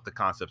well with the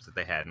concepts that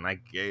they had,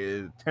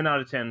 and 10 out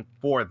of 10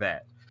 for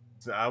that.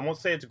 So I won't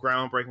say it's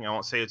groundbreaking. I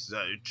won't say it's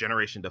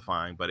generation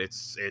defying, but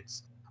it's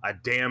a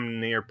damn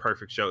near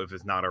perfect show if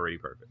it's not already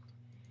perfect.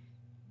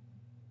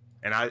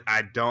 And I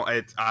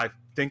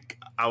think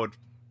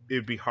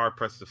it'd be hard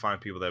pressed to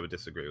find people that would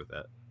disagree with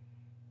that.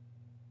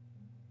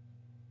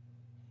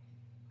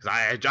 Because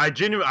I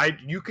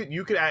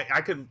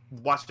could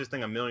watch this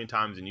thing a million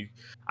times, and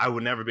I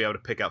would never be able to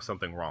pick out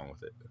something wrong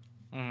with it.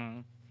 Mm-hmm.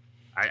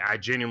 I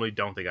genuinely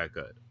don't think I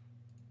could.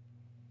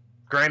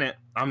 Granted,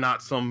 I'm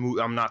not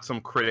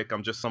some critic.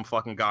 I'm just some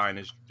fucking guy in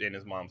his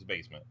mom's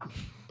basement.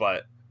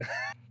 But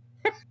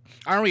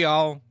aren't we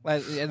all?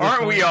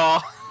 Aren't we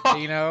all?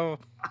 You know.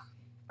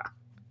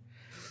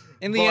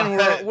 In the end,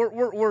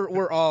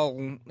 we're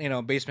all, you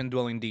know, basement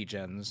dwelling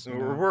degens. You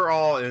know? We're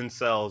all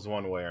incels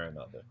one way or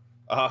another.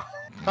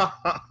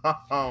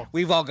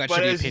 We've all got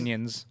shitty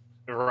opinions.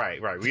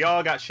 Right. We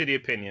all got shitty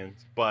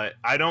opinions, but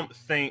I don't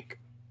think,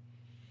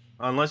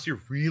 unless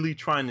you're really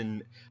trying to,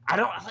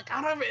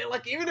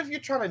 even if you're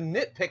trying to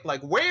nitpick,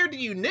 like, where do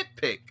you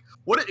nitpick?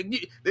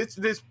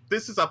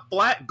 This is a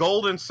flat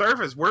golden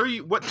surface.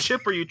 What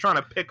chip are you trying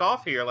to pick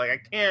off here?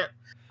 Like,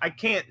 I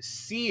can't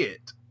see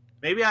it.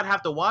 Maybe I'd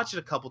have to watch it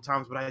a couple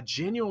times, but I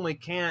genuinely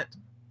can't.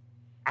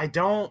 I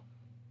don't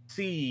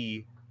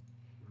see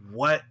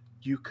what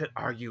you could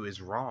argue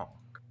is wrong.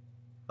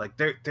 Like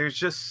there's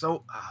just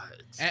so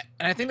And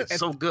I think it's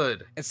so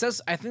good. it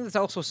says. I think this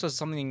also says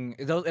something.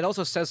 It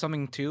also says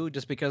something too,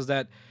 just because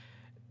that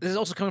this is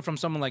also coming from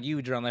someone like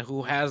you, John, like,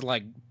 who has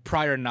like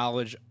prior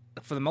knowledge,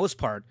 for the most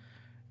part,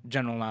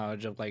 general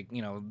knowledge of, like,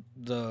 you know,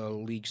 the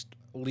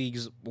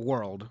league's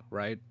world,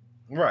 right?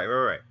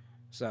 Right.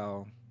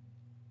 So,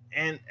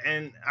 And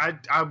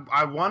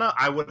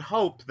I would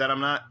hope that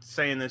I'm not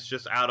saying this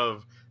just out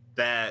of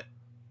that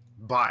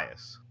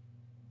bias,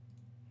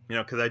 you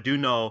know, because I do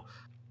know.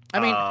 I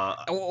mean,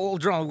 well,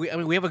 John, we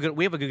have a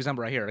good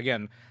example right here.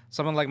 Again,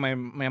 someone like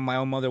my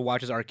own mother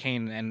watches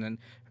Arcane and then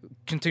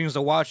continues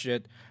to watch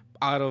it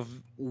out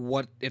of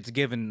what it's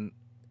given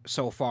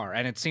so far,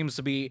 and it seems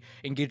to be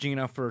engaging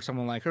enough for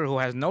someone like her who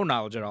has no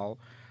knowledge at all.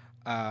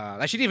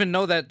 I should even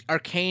know that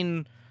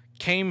Arcane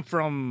came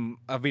from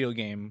a video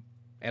game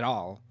at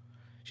all.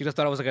 She just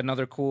thought it was like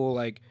another cool,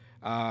 like,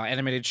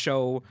 animated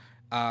show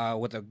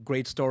with a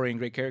great story and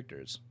great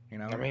characters. You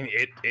know, I mean,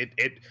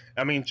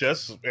 I mean,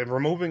 just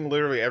removing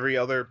literally every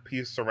other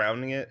piece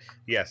surrounding it.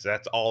 Yes,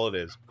 that's all it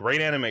is. Great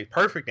anime,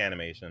 perfect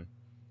animation,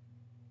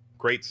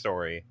 great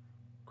story,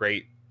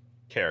 great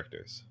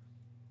characters.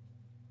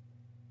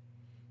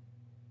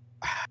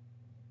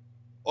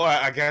 Well,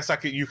 I guess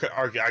you could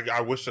argue.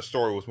 I wish the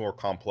story was more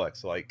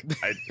complex. Like,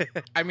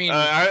 I mean, is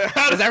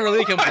that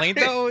really a complaint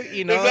though?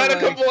 You know, is that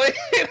like, a complaint?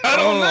 I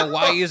don't know.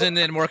 Why isn't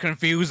it more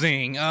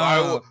confusing?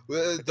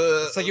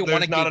 It's like you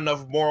there's not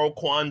enough moral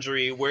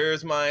quandary.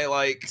 Where's my,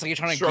 like, it's like you're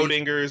trying to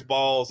Schrodinger's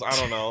balls? I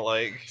don't know.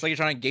 Like, it's like you're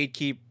trying to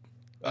gatekeep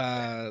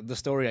the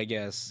story, I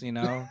guess. You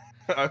know,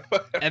 at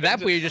that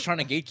point you're just trying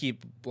to gatekeep,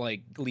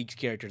 like, League's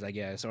characters, I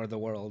guess, or the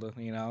world.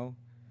 You know.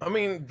 I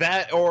mean,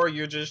 that, or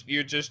you're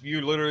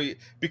literally,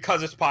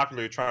 because it's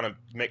popular, you're trying to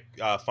make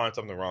find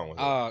something wrong with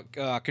it.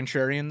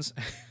 Contrarians.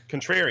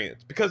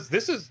 Contrarians, because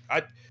this is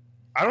I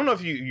don't know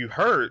if you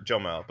heard,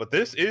 Jomel, but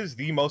this is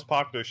the most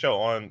popular show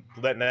on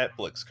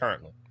Netflix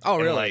currently. Oh,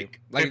 really? In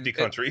like 50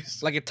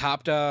 countries. Like, it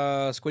topped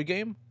Squid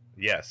Game?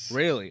 Yes.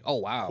 Really? Oh,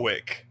 wow.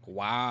 Quick.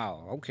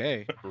 Wow.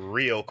 Okay.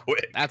 Real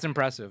quick. That's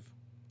impressive.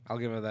 I'll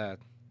give it that.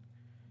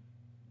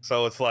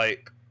 So it's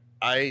like,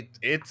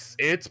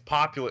 it's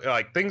popular.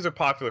 Like, things are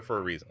popular for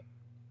a reason.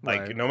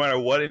 Like, Right. no matter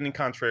what any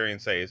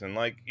contrarian says, and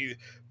like,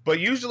 but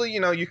usually,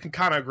 you know, you can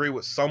kind of agree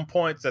with some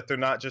points that they're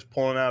not just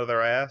pulling out of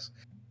their ass.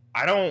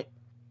 I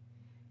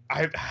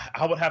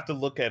would have to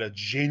look at a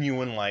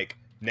genuine, like,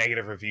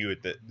 negative review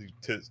at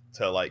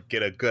to like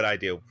get a good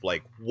idea of,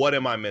 like, what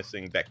am I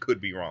missing that could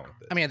be wrong with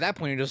this. I mean, at that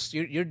point,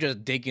 you're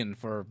just digging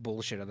for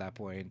bullshit at that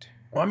point.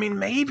 Well, I mean,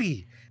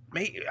 maybe,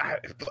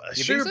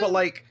 sure, so? but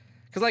like,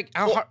 Because, like,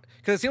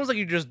 because it seems like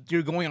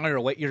you're going out of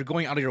your way. You're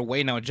going out of your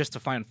way now just to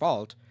find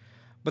fault.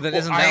 But then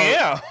isn't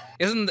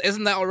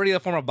that already a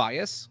form of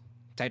bias,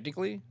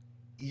 technically?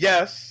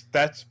 Yes,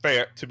 that's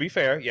fair. To be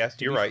fair, yes,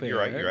 To you're be right. fair. You're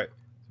right.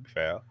 To be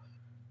fair,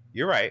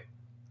 you're right.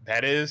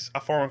 That is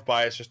a form of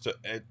bias, just to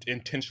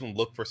intentionally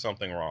look for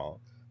something wrong.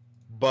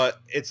 But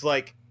it's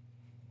like,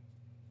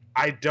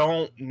 I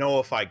don't know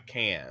if I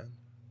can.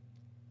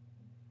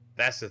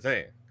 That's the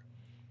thing,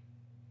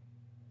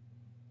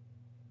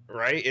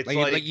 right? It's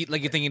like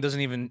you think it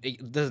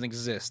doesn't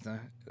exist.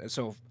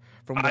 So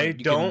from what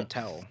you can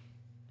tell,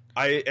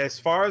 as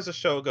far as the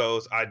show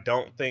goes, I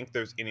don't think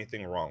there's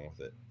anything wrong with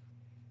it.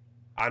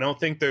 I don't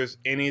think there's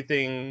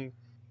anything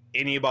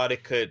anybody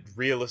could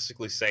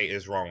realistically say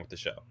is wrong with the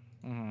show.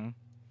 Mm-hmm.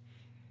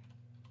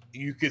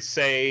 You could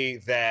say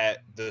that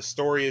the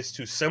story is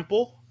too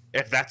simple,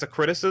 if that's a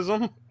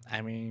criticism.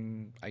 I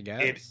mean, I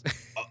guess.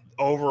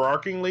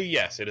 Overarchingly,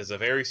 yes, it is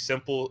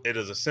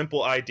a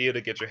simple idea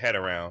to get your head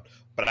around.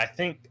 But I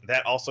think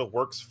that also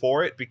works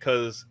for it,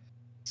 because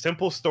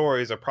simple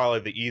stories are probably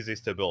the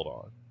easiest to build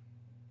on.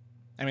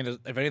 I mean,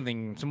 if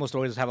anything, simple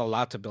stories have a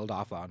lot to build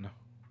off on.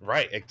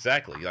 Right,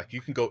 exactly. Like,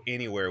 you can go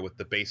anywhere with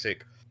the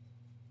basic,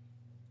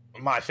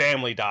 my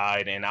family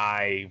died and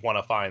I want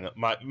to find them.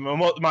 My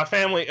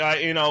family,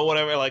 you know,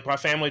 whatever, like, my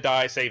family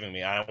died saving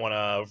me. I want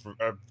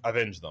to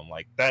avenge them.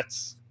 Like,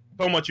 that's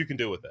so much you can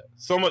do with it.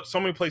 So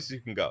many places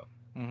you can go.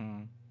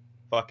 Mm-hmm.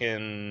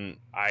 Fucking,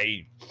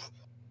 I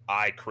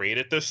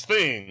created this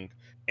thing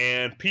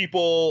and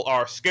people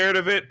are scared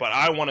of it, but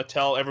I want to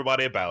tell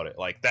everybody about it.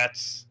 Like,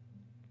 that's,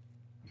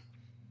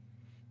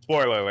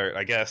 spoiler alert,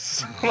 I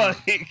guess.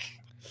 Like,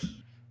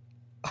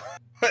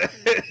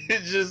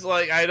 it's just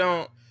like, I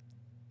don't.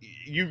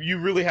 You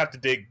really have to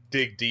dig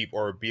deep,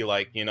 or be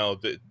like, you know,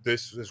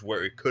 this is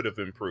where it could have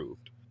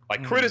improved.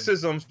 Like,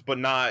 criticisms, but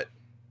not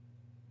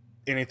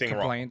anything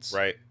Complaints.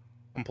 wrong, right?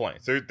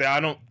 Complaints. I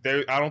don't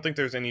think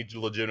there's any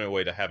legitimate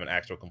way to have an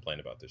actual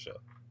complaint about this show.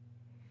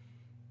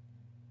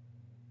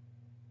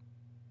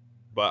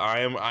 But I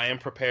am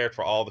prepared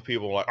for all the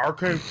people like,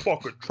 Arcane's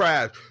fucking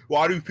trash.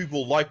 Why do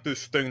people like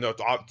this thing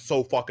that's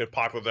so fucking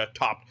popular that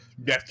topped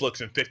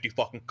Netflix in 50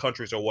 fucking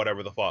countries or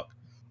whatever the fuck?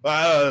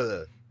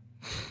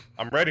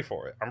 I'm ready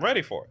for it. I'm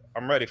ready for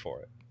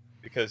it.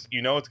 Because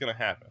you know it's going to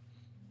happen.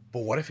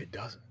 But what if it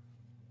doesn't?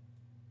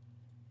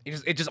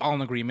 It's just all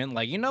in agreement.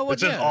 Like, you know what?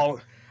 It's just all...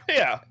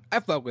 Yeah.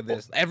 I fuck with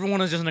this. Everyone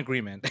is just in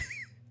agreement.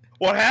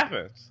 What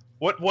happens?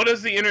 What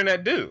does the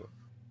internet do?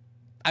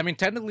 I mean,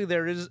 technically,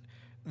 there is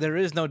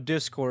no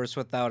discourse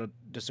without a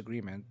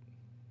disagreement.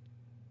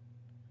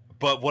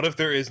 But what if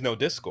there is no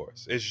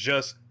discourse? It's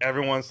just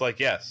everyone's like,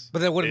 yes, but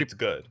then wouldn't it's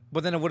good.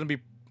 But then it wouldn't be.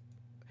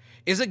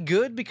 Is it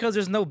good because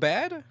there's no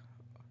bad,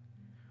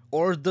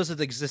 or does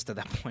it exist at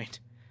that point?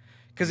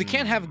 Because you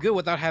can't have good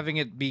without having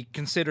it be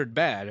considered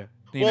bad.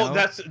 You know?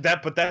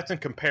 But that's in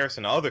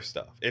comparison to other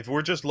stuff. If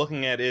we're just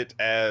looking at it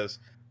as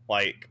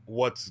like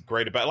what's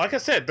great about, like I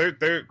said,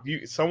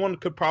 someone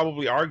could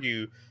probably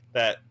argue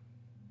that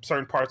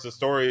certain parts of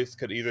stories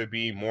could either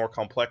be more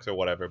complex or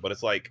whatever. But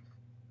it's like,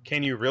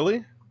 can you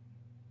really?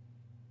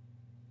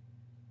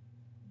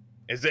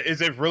 Is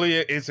it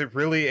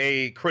really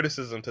a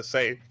criticism to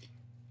say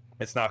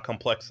it's not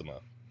complex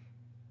enough?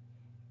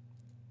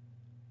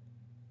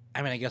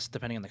 I mean, I guess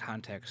depending on the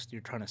context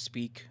you're trying to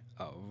speak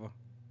of.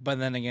 But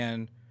then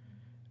again,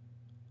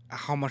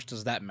 how much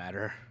does that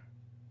matter?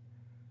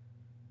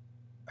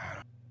 How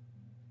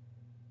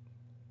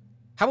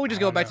about we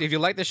just go back to, if you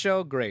like the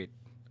show, great.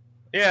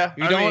 Yeah. If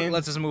you don't,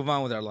 let's just move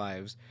on with our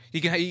lives.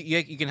 You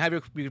can have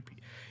your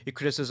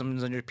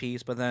criticisms and your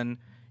piece, but then,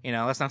 you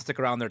know, let's not stick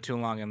around there too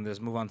long and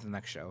just move on to the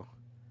next show.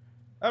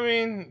 I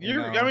mean,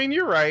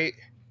 you're right.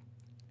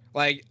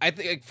 Like, I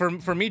think for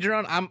me,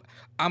 Jerron,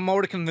 I'm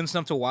already convinced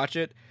enough to watch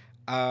it.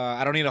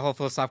 I don't need a whole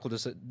philosophical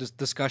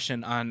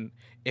discussion on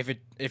if it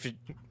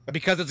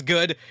because it's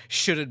good,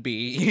 should it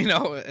be? You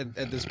know,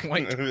 at this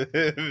point,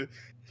 if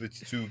it's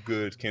too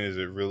good, is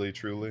it really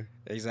truly?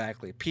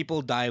 Exactly.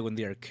 People die when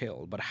they are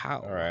killed, but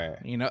how? All right.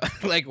 You know,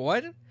 like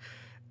what?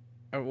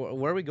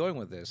 Where are we going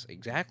with this?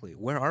 Exactly.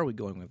 Where are we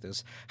going with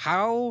this?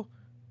 How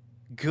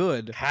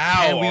good?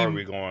 How are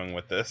we going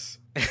with this?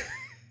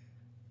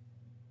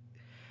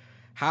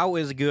 How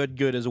is good?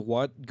 Good as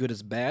what? Good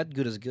as bad?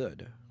 Good as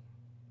good?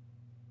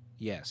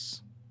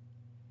 Yes.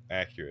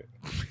 Accurate.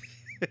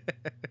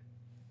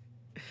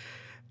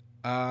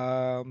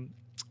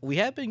 We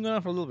have been going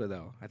on for a little bit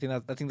though. I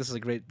think this is a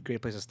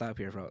great place to stop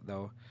here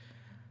though.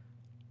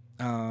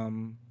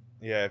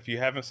 Yeah, if you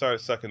haven't started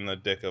sucking the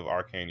dick of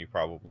Arcane, you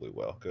probably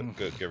will. Good.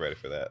 Get ready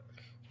for that.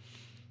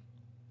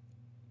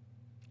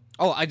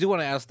 Oh, I do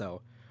want to ask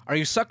though: are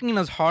you sucking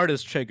as hard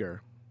as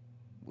Trigger,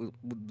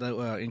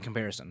 in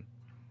comparison?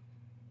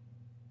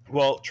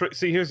 Well,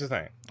 see, here's the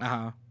thing.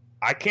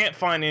 I can't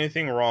find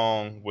anything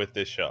wrong with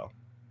this show.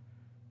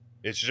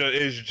 It's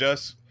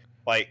just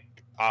like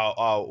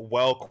a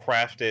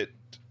well-crafted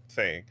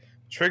thing.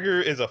 Trigger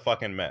is a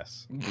fucking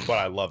mess, but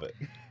I love it.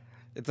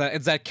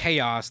 It's that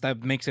chaos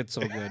that makes it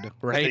so good,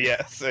 right?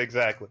 Yes,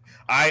 exactly.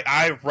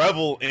 I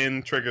revel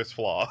in Trigger's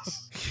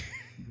flaws.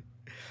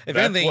 If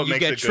anything, you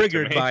get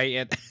triggered by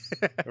it.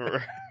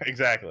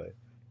 Exactly.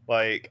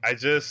 Like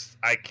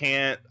I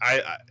can't.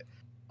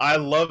 I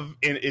love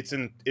it's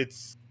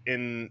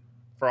in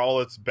for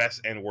all its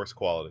best and worst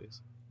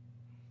qualities.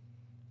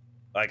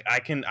 Like I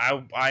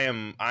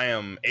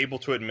am able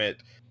to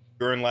admit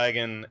Gurren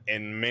Lagann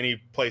in many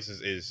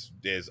places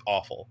is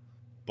awful,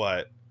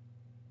 but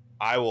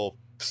I will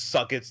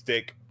suck its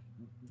dick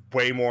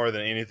way more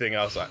than anything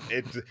else. I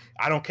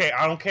don't care.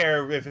 I don't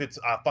care if it's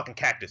a fucking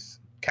cactus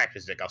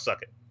dick. I'll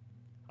suck it.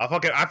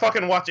 I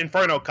fucking watch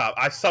Inferno Cop.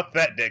 I suck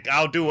that dick.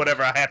 I'll do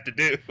whatever I have to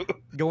do.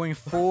 Going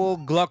full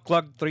Gluck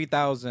Gluck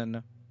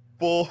 3000.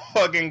 Full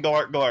fucking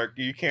Glark.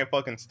 You can't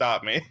fucking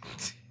stop me.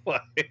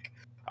 Like,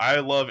 I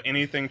love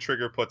anything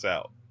Trigger puts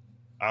out.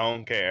 I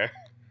don't care.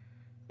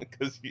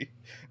 Because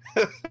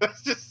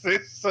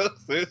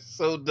it's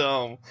so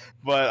dumb.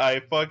 But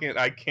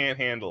I can't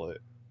handle it.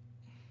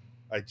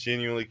 I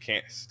genuinely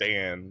can't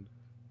stand,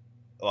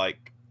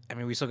 like, I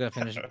mean, we still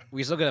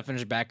gotta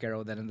finish Back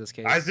Arrow then in this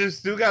case. I just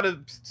still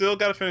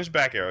gotta finish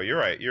Back Arrow. You're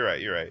right.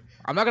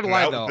 I'm not gonna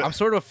lie though. I'm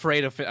sort of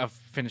afraid of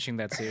finishing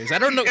that series. I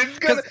don't know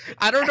because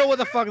I don't know what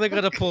the fuck they're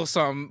gonna pull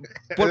what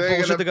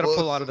bullshit they're gonna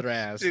pull out of their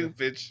ass.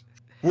 Stupid.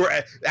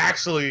 We're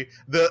actually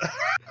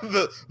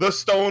the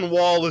stone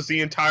wall is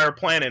the entire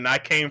planet, and I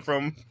came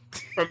from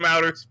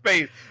outer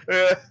space.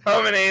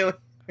 I'm an alien.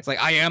 It's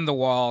like I am the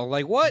wall.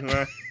 Like what?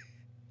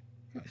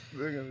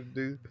 They're gonna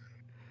do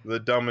the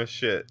dumbest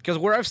shit. Because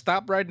where I've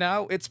stopped right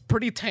now, it's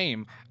pretty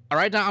tame.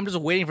 Right now, I'm just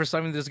waiting for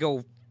something to just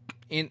go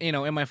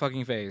in my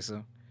fucking face,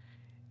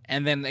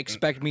 and then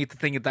expect me to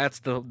think that's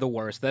the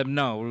worst. Then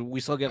no, we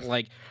still get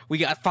we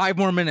got 5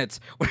 more minutes.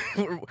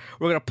 We're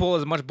gonna pull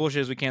as much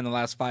bullshit as we can in the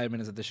last 5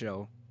 minutes of the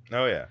show.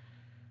 Oh yeah.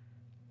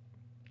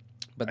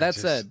 But that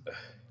said,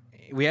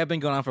 we have been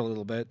going on for a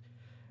little bit.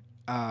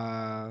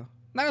 Not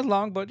as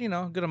long, but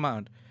good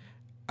amount.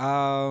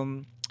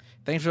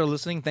 Thanks for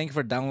listening. Thank you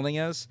for downloading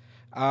us.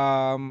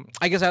 I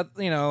guess if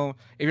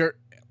you're,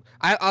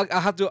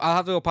 I'll have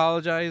to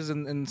apologize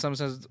in some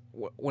sense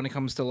when it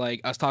comes to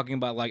us talking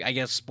about I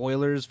guess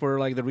spoilers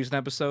for the recent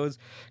episodes,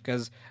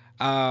 because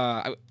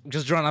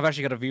just John, I've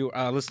actually got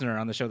a listener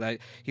on the show that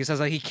he says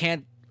he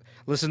can't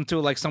listen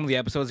to some of the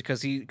episodes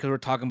because we're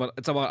talking about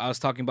us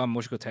talking about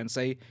Mushoku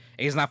Tensei, and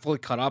he's not fully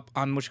caught up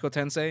on Mushoku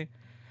Tensei,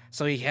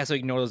 so he has to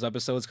ignore those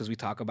episodes because we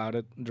talk about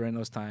it during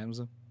those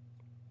times.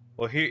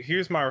 Well,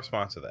 here's my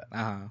response to that.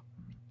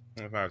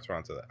 If I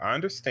respond to that, I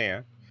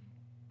understand.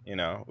 You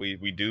know,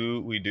 we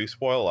do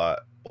spoil a lot,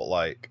 but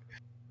like,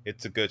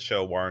 it's a good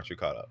show. Why aren't you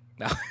caught up?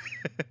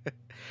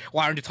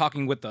 Why aren't you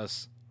talking with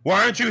us?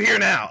 Why aren't you here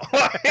now?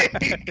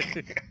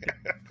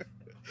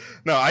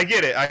 No, I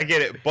get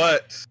it,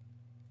 but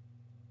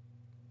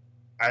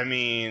I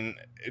mean,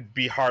 it'd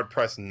be hard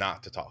pressed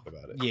not to talk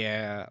about it.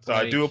 Yeah. So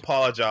I do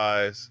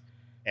apologize,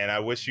 and I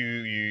wish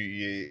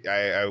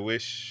I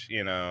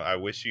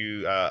wish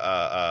you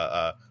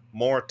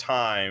more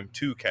time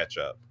to catch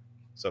up.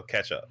 So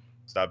catch up.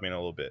 Stop being a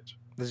little bitch.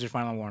 This is your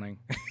final warning.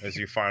 This is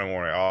your final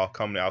warning. I'll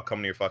come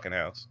to your fucking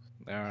house.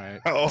 All right.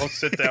 I'll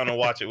sit down and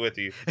watch it with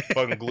you.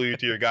 Fucking glue you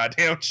to your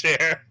goddamn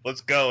chair.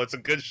 Let's go. It's a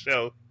good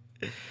show.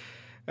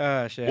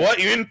 Shit. What?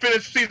 You didn't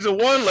finish season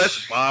 1?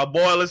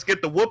 Let's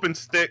get the whooping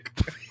stick.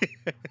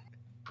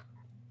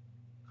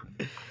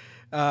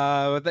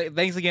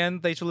 Thanks again.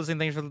 Thanks for listening.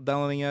 Thanks for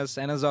downloading us.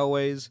 And as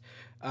always,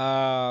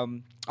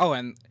 and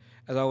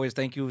as always,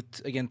 thank you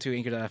again to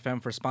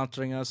Anchor.fm for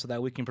sponsoring us so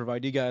that we can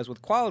provide you guys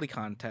with quality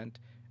content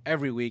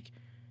every week.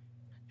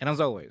 And as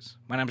always,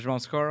 my name is Ramon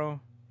Socorro.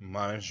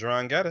 My name's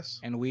Jerron Gaddis.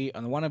 And we,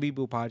 on the Wannabe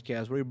Boo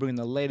podcast, where we bring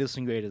the latest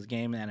and greatest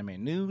game and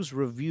anime news,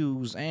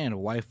 reviews, and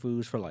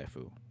waifus for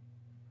laifu.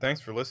 Thanks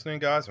for listening,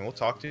 guys, and we'll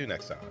talk to you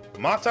next time.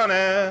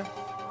 Matane!